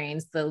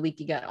migraines, the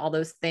leaky gut, all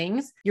those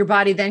things, your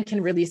body then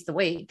can release the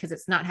weight because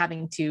it's not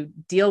having to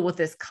deal with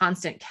this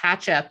constant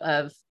catch up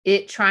of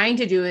it trying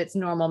to do its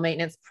normal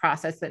maintenance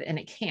process and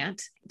it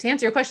can't. To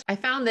answer your question, I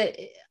found that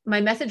my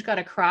message got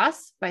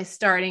across by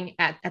starting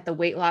at the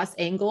weight loss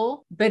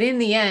angle, but in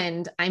the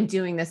end, I'm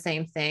doing the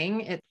same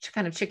thing. It's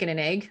kind of chicken and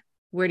egg.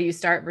 Where do you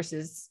start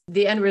versus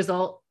the end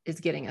result is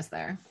getting us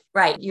there.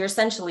 Right. You're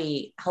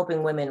essentially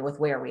helping women with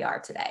where we are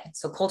today.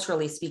 So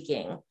culturally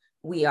speaking,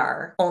 we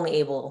are only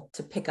able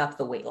to pick up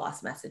the weight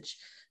loss message.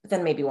 But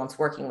then maybe once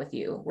working with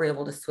you, we're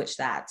able to switch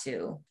that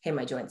to, hey,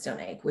 my joints don't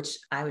ache, which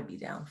I would be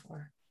down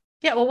for.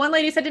 Yeah. Well, one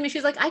lady said to me,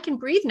 she's like, I can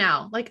breathe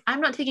now. Like, I'm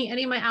not taking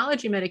any of my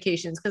allergy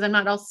medications because I'm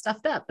not all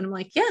stuffed up. And I'm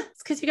like, yeah,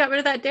 it's because you got rid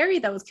of that dairy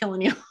that was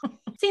killing you.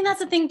 See, that's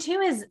the thing too,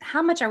 is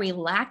how much are we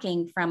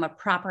lacking from a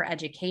proper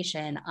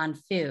education on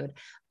food?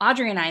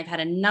 Audrey and I have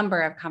had a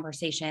number of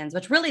conversations,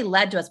 which really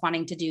led to us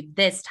wanting to do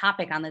this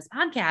topic on this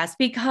podcast,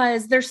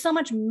 because there's so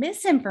much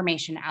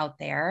misinformation out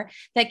there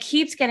that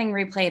keeps getting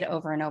replayed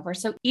over and over.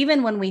 So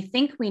even when we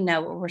think we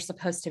know what we're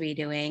supposed to be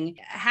doing,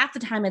 half the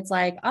time it's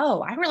like,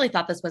 oh, I really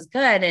thought this was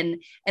good. And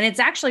it's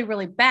actually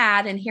really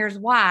bad. And here's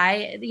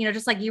why,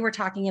 just like you were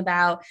talking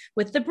about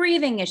with the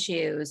breathing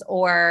issues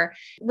or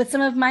with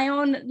some of my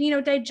own,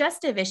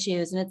 digestive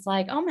issues. And it's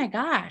like, oh my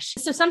gosh.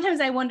 So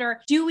sometimes I wonder,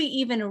 do we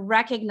even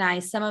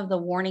recognize some of the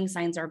warning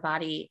signs our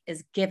body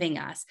is giving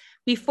us?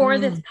 Before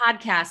this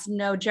podcast,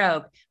 no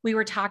joke, we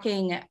were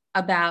talking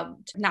about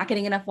not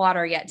getting enough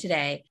water yet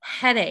today,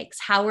 headaches,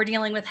 how we're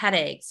dealing with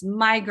headaches,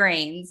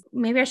 migraines.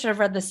 Maybe I should have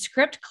read the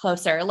script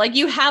closer. Like,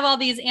 you have all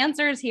these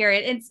answers here.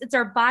 It's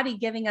our body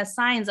giving us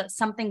signs that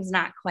something's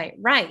not quite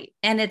right.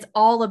 And it's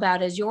all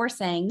about, as you're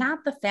saying, not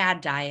the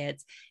fad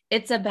diets.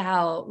 It's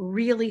about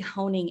really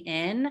honing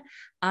in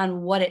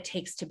on what it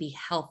takes to be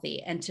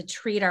healthy and to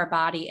treat our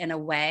body in a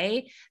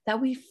way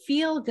that we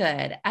feel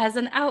good as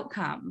an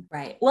outcome.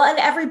 Right. Well, and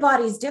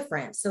everybody's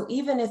different. So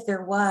even if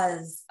there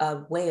was a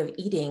way of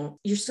eating,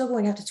 you're still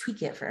going to have to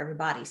tweak it for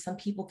everybody. Some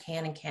people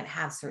can and can't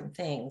have certain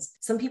things.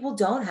 Some people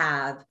don't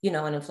have,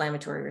 an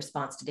inflammatory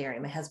response to dairy.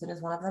 My husband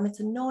is one of them. It's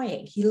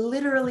annoying. He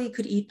literally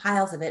could eat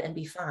piles of it and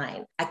be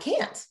fine. I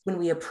can't. When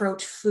we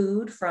approach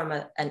food from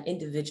an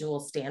individual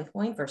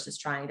standpoint versus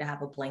trying to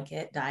have a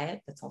blanket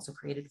diet that's also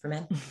created for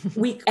men,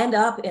 we end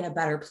up in a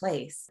better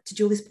place. To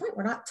Julie's point,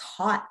 we're not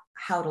taught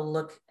how to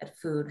look at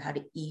food, how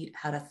to eat,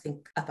 how to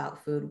think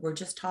about food. We're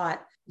just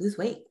taught lose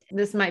weight.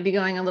 This might be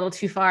going a little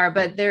too far,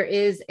 but there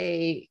is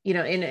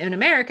in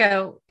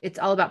America, it's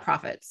all about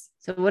profits.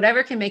 So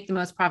whatever can make the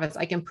most profits,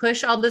 I can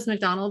push all this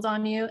McDonald's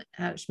on you.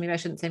 Maybe I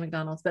shouldn't say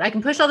McDonald's, but I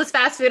can push all this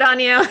fast food on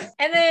you.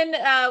 And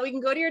then we can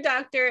go to your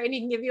doctor and he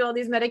can give you all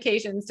these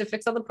medications to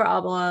fix all the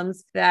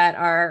problems that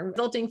are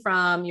resulting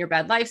from your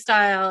bad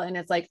lifestyle. And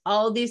it's like,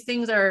 all these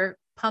things are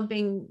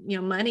pumping,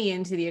 money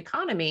into the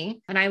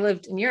economy. And I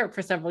lived in Europe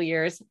for several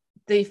years.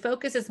 The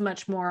focus is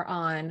much more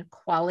on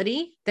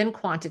quality than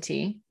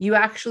quantity. You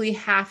actually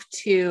have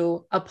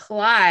to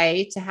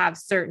apply to have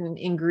certain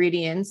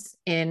ingredients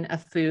in a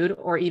food,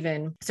 or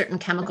even certain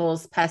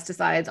chemicals,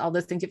 pesticides, all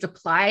those things. You have to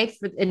apply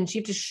for, and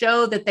you have to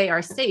show that they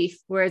are safe.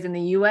 Whereas in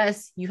the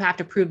US, you have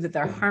to prove that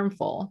they're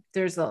harmful.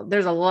 There's a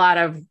lot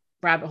of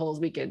rabbit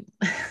holes we could.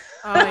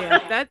 Oh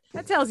yeah,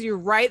 that tells you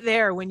right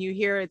there when you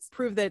hear it's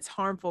prove that it's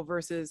harmful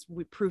versus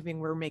proving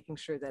we're making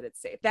sure that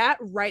it's safe. That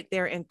right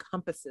there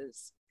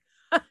encompasses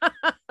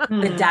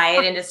the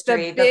diet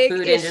industry, the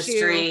food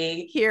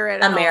industry here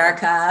at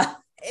America. Home.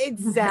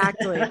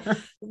 Exactly.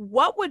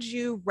 What would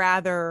you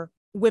rather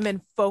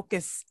women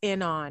focus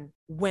in on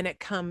when it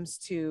comes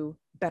to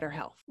better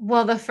health?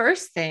 Well, the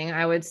first thing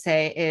I would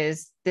say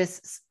is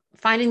this: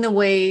 finding the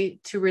way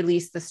to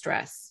release the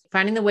stress,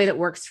 finding the way that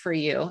works for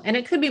you. And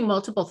it could be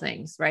multiple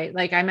things, right?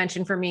 Like I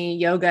mentioned, for me,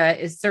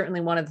 yoga is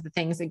certainly one of the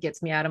things that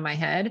gets me out of my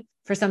head.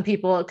 For some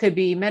people, it could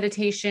be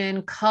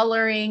meditation,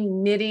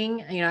 coloring,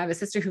 knitting. I have a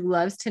sister who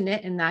loves to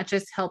knit, and that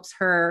just helps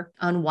her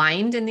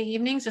unwind in the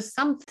evenings. Just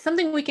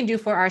something we can do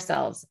for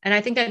ourselves. And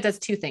I think that does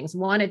two things.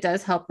 One, it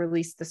does help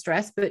release the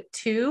stress, but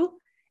two,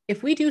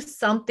 if we do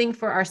something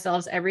for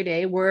ourselves every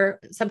day, we're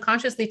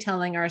subconsciously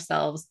telling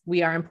ourselves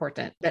we are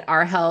important, that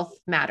our health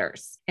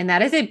matters. And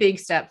that is a big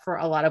step for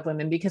a lot of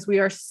women because we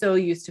are so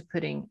used to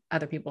putting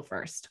other people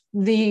first.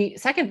 The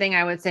second thing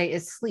I would say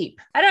is sleep.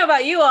 I don't know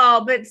about you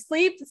all, but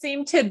sleep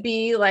seemed to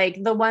be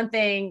like the one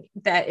thing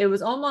that it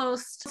was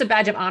almost a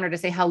badge of honor to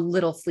say how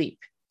little sleep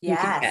you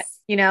can get.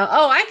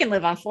 I can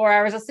live on 4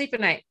 hours of sleep a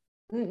night.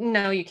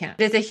 No, you can't.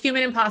 It's a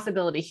human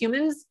impossibility.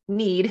 Humans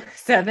need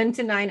 7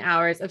 to 9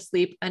 hours of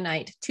sleep a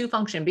night to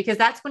function, because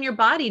that's when your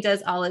body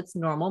does all its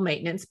normal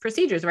maintenance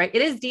procedures, right?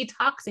 It is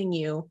detoxing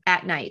you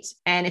at night.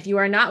 And if you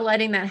are not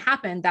letting that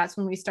happen, that's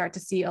when we start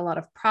to see a lot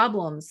of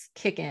problems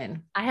kick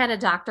in. I had a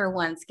doctor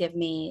once give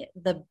me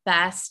the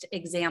best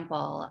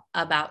example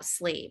about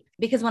sleep,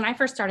 because when I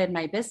first started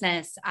my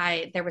business,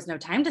 there was no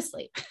time to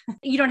sleep.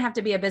 You don't have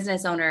to be a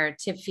business owner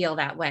to feel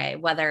that way,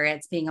 whether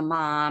it's being a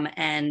mom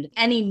and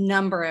any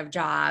number of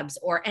jobs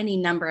or any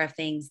number of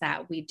things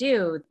that we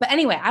do. But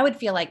anyway, I would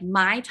feel like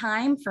my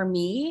time for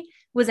me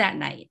was at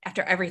night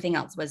after everything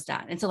else was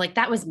done. And so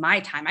that was my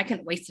time. I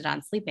couldn't waste it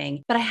on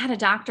sleeping. But I had a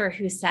doctor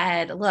who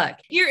said, look,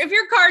 if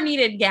your car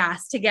needed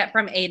gas to get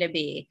from A to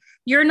B,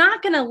 you're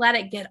not going to let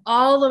it get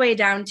all the way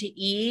down to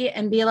E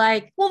and be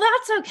like, well,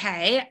 that's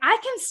okay. I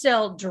can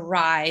still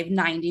drive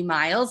 90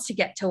 miles to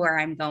get to where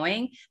I'm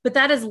going. But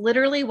that is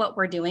literally what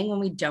we're doing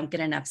when we don't get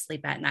enough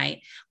sleep at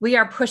night. We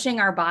are pushing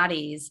our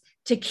bodies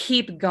to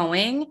keep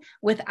going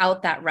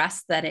without that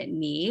rest that it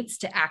needs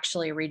to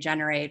actually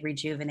regenerate,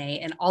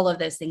 rejuvenate, and all of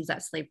those things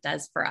that sleep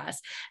does for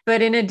us.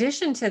 But in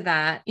addition to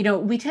that,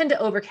 we tend to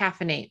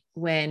overcaffeinate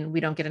when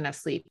we don't get enough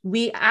sleep.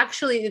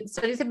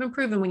 Studies have been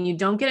proven when you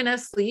don't get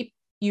enough sleep,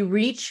 you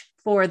reach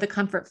for the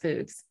comfort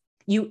foods.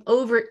 You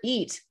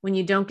overeat when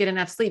you don't get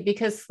enough sleep,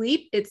 because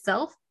sleep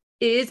itself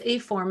is a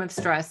form of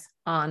stress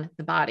on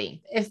the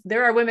body. If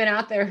there are women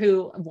out there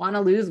who want to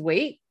lose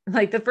weight,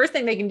 like the first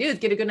thing they can do is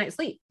get a good night's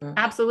sleep. Mhm.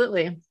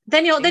 Absolutely.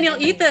 Then you'll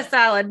eat the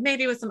salad,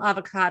 maybe with some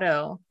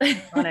avocado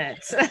on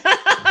it.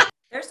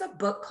 There's a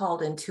book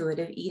called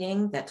Intuitive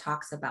Eating that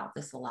talks about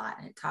this a lot.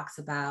 And it talks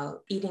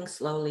about eating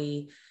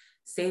slowly,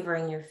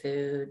 savoring your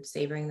food,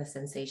 savoring the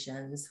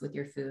sensations with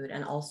your food,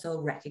 and also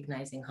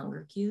recognizing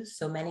hunger cues.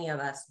 So many of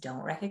us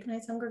don't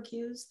recognize hunger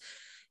cues.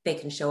 They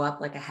can show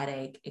up like a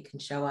headache. It can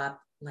show up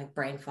like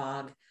brain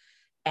fog.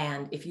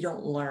 And if you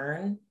don't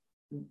learn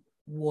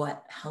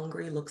what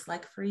hungry looks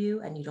like for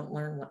you, and you don't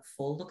learn what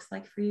full looks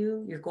like for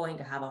you, you're going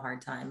to have a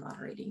hard time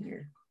moderating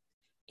your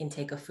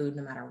intake of food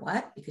no matter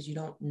what, because you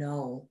don't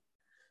know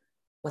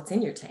what's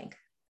in your tank,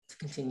 to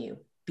continue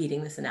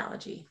beating this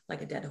analogy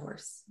like a dead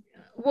horse.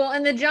 Well,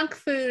 and the junk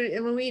food,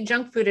 when we eat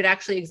junk food, it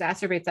actually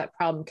exacerbates that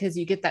problem, because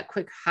you get that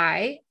quick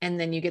high and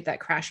then you get that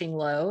crashing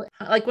low.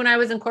 Like when I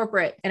was in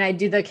corporate and I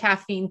do the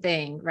caffeine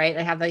thing, right?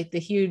 I have like the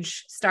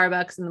huge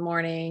Starbucks in the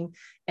morning,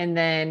 and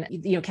then,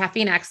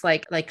 caffeine acts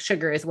like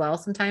sugar as well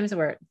sometimes,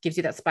 where it gives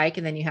you that spike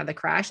and then you have the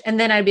crash. And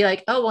then I'd be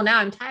like, oh, well, now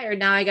I'm tired.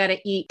 Now I got to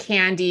eat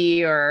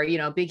candy or,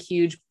 big,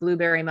 huge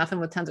blueberry muffin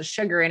with tons of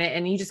sugar in it.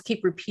 And you just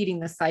keep repeating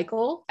the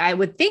cycle. I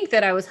would think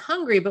that I was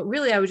hungry, but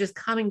really I was just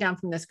coming down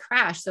from this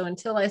crash. So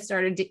until I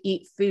started to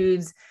eat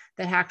foods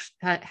that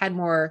had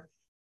more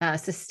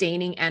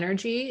sustaining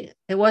energy,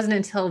 it wasn't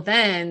until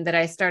then that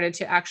I started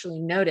to actually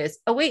notice,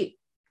 oh, wait,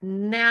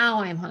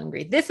 now I'm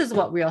hungry. This is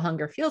what real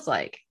hunger feels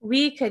like.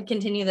 We could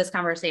continue this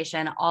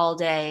conversation all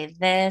day.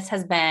 This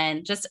has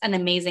been just an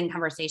amazing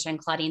conversation.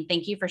 Claudine,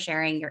 thank you for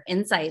sharing your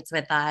insights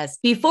with us.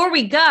 Before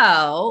we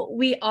go,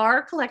 we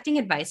are collecting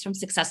advice from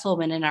successful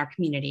women in our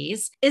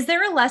communities. Is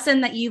there a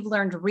lesson that you've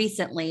learned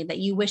recently that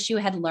you wish you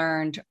had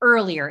learned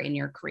earlier in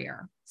your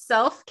career?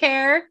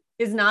 Self-care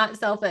is not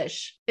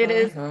selfish. It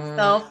is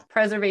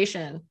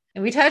self-preservation.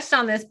 And we touched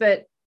on this,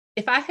 but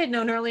if I had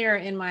known earlier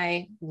in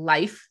my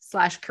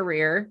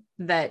life/career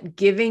that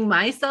giving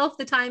myself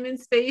the time and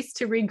space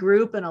to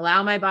regroup and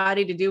allow my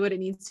body to do what it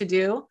needs to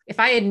do,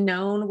 if I had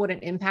known what an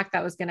impact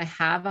that was going to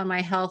have on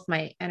my health,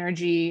 my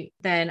energy,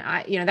 then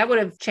that would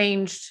have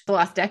changed the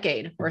last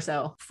decade or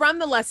so. From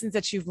the lessons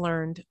that you've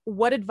learned,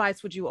 what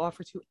advice would you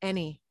offer to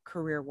any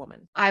career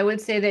woman? I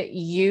would say that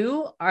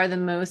you are the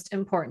most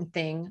important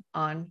thing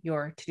on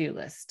your to-do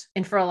list.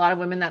 And for a lot of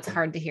women, that's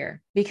hard to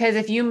hear, because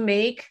if you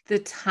make the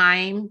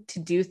time to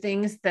do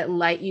things that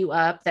light you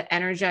up, that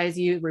energize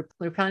you,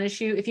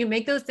 replenish you, if you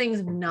make those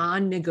things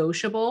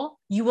non-negotiable,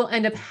 you will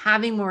end up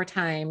having more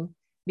time,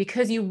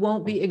 because you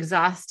won't be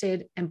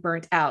exhausted and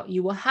burnt out.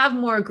 You will have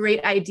more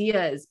great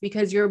ideas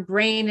because your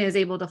brain is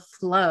able to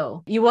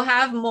flow. You will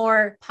have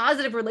more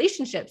positive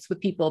relationships with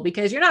people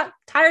because you're not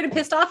tired and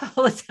pissed off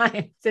all the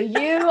time. So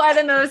you are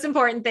the most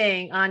important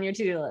thing on your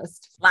to-do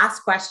list. Last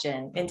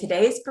question. In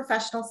today's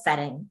professional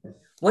setting,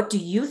 what do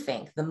you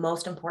think the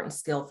most important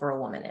skill for a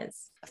woman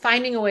is?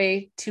 Finding a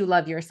way to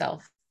love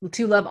yourself.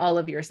 To love all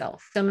of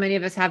yourself. So many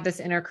of us have this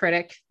inner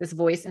critic, this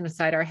voice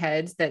inside our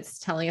heads that's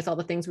telling us all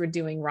the things we're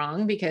doing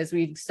wrong because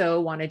we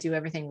so want to do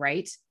everything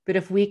right. But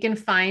if we can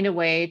find a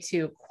way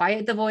to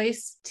quiet the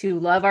voice, to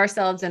love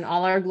ourselves in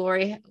all our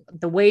glory,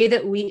 the way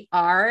that we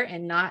are,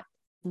 and not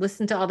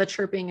listen to all the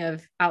chirping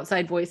of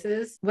outside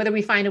voices, whether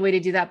we find a way to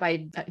do that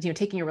by,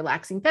 taking a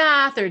relaxing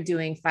bath or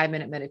doing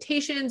 5-minute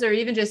meditations, or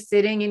even just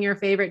sitting in your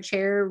favorite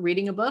chair,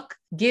 reading a book,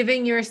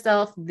 giving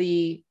yourself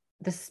the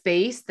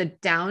space, the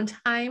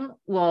downtime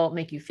will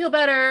make you feel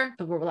better,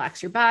 it will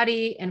relax your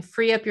body and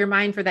free up your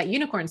mind for that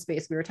unicorn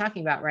space we were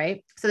talking about,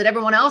 right? So that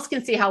everyone else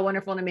can see how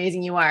wonderful and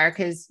amazing you are,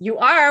 because you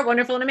are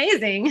wonderful and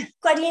amazing.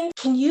 Claudine,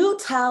 can you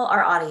tell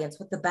our audience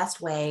what the best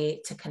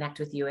way to connect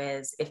with you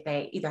is if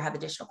they either have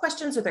additional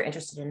questions or they're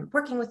interested in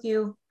working with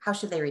you? How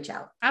should they reach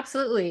out?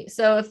 Absolutely.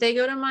 So if they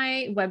go to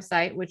my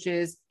website, which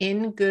is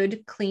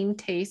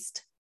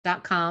ingoodcleantaste.com.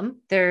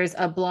 There's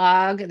a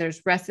blog,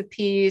 there's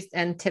recipes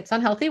and tips on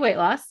healthy weight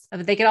loss.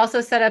 They could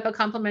also set up a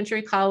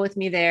complimentary call with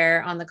me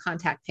there on the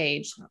contact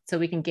page, so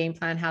we can game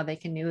plan how they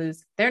can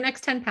lose their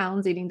next 10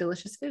 pounds eating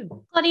delicious food.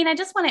 Claudine, I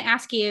just want to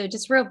ask you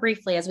just real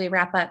briefly as we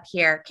wrap up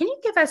here, can you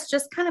give us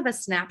just kind of a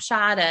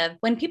snapshot of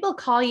when people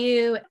call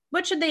you,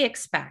 what should they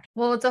expect?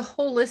 Well, it's a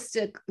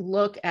holistic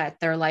look at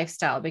their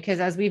lifestyle, because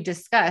as we've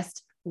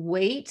discussed,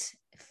 weight,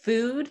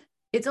 food,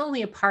 it's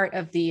only a part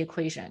of the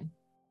equation.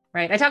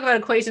 Right. I talk about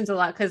equations a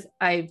lot because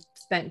I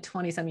spent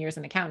 20 some years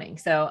in accounting.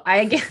 So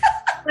I get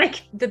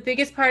like the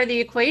biggest part of the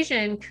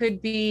equation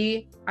could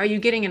be, are you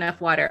getting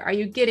enough water? Are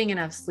you getting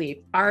enough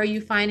sleep? Are you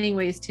finding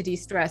ways to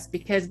de-stress?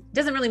 Because it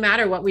doesn't really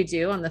matter what we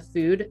do on the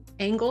food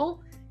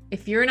angle.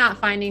 If you're not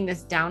finding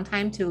this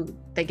downtime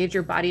that gives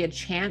your body a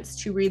chance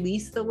to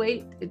release the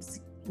weight,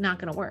 not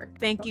going to work.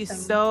 Thank you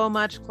so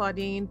much,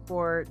 Claudine,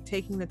 for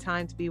taking the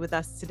time to be with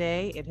us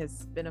today. It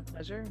has been a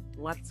pleasure.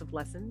 Lots of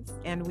lessons.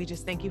 And we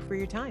just thank you for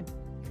your time.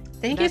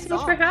 Thank you so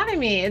much for having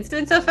me. It's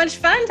been so much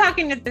fun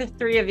talking to the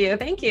three of you.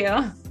 Thank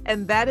you.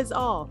 And that is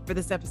all for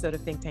this episode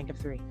of Think Tank of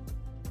Three.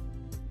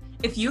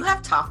 If you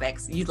have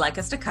topics you'd like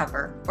us to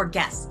cover or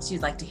guests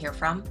you'd like to hear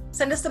from,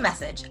 send us a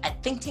message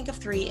at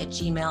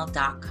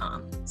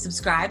thinktankof3@gmail.com.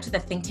 Subscribe to the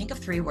Think Tank of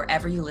Three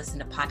wherever you listen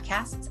to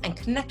podcasts and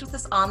connect with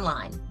us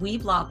online. We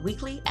blog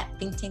weekly at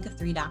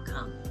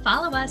thinktankof3.com.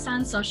 Follow us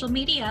on social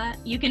media.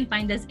 You can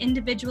find us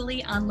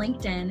individually on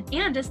LinkedIn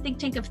and as Think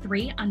Tank of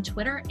Three on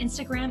Twitter,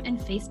 Instagram, and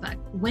Facebook.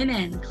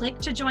 Women, click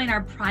to join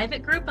our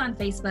private group on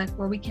Facebook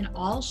where we can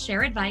all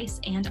share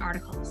advice and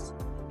articles.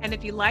 And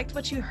if you liked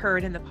what you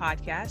heard in the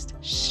podcast,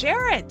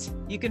 share it.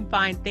 You can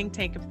find Think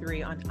Tank of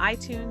Three on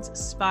iTunes,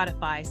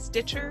 Spotify,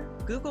 Stitcher,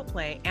 Google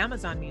Play,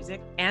 Amazon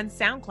Music, and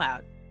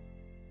SoundCloud.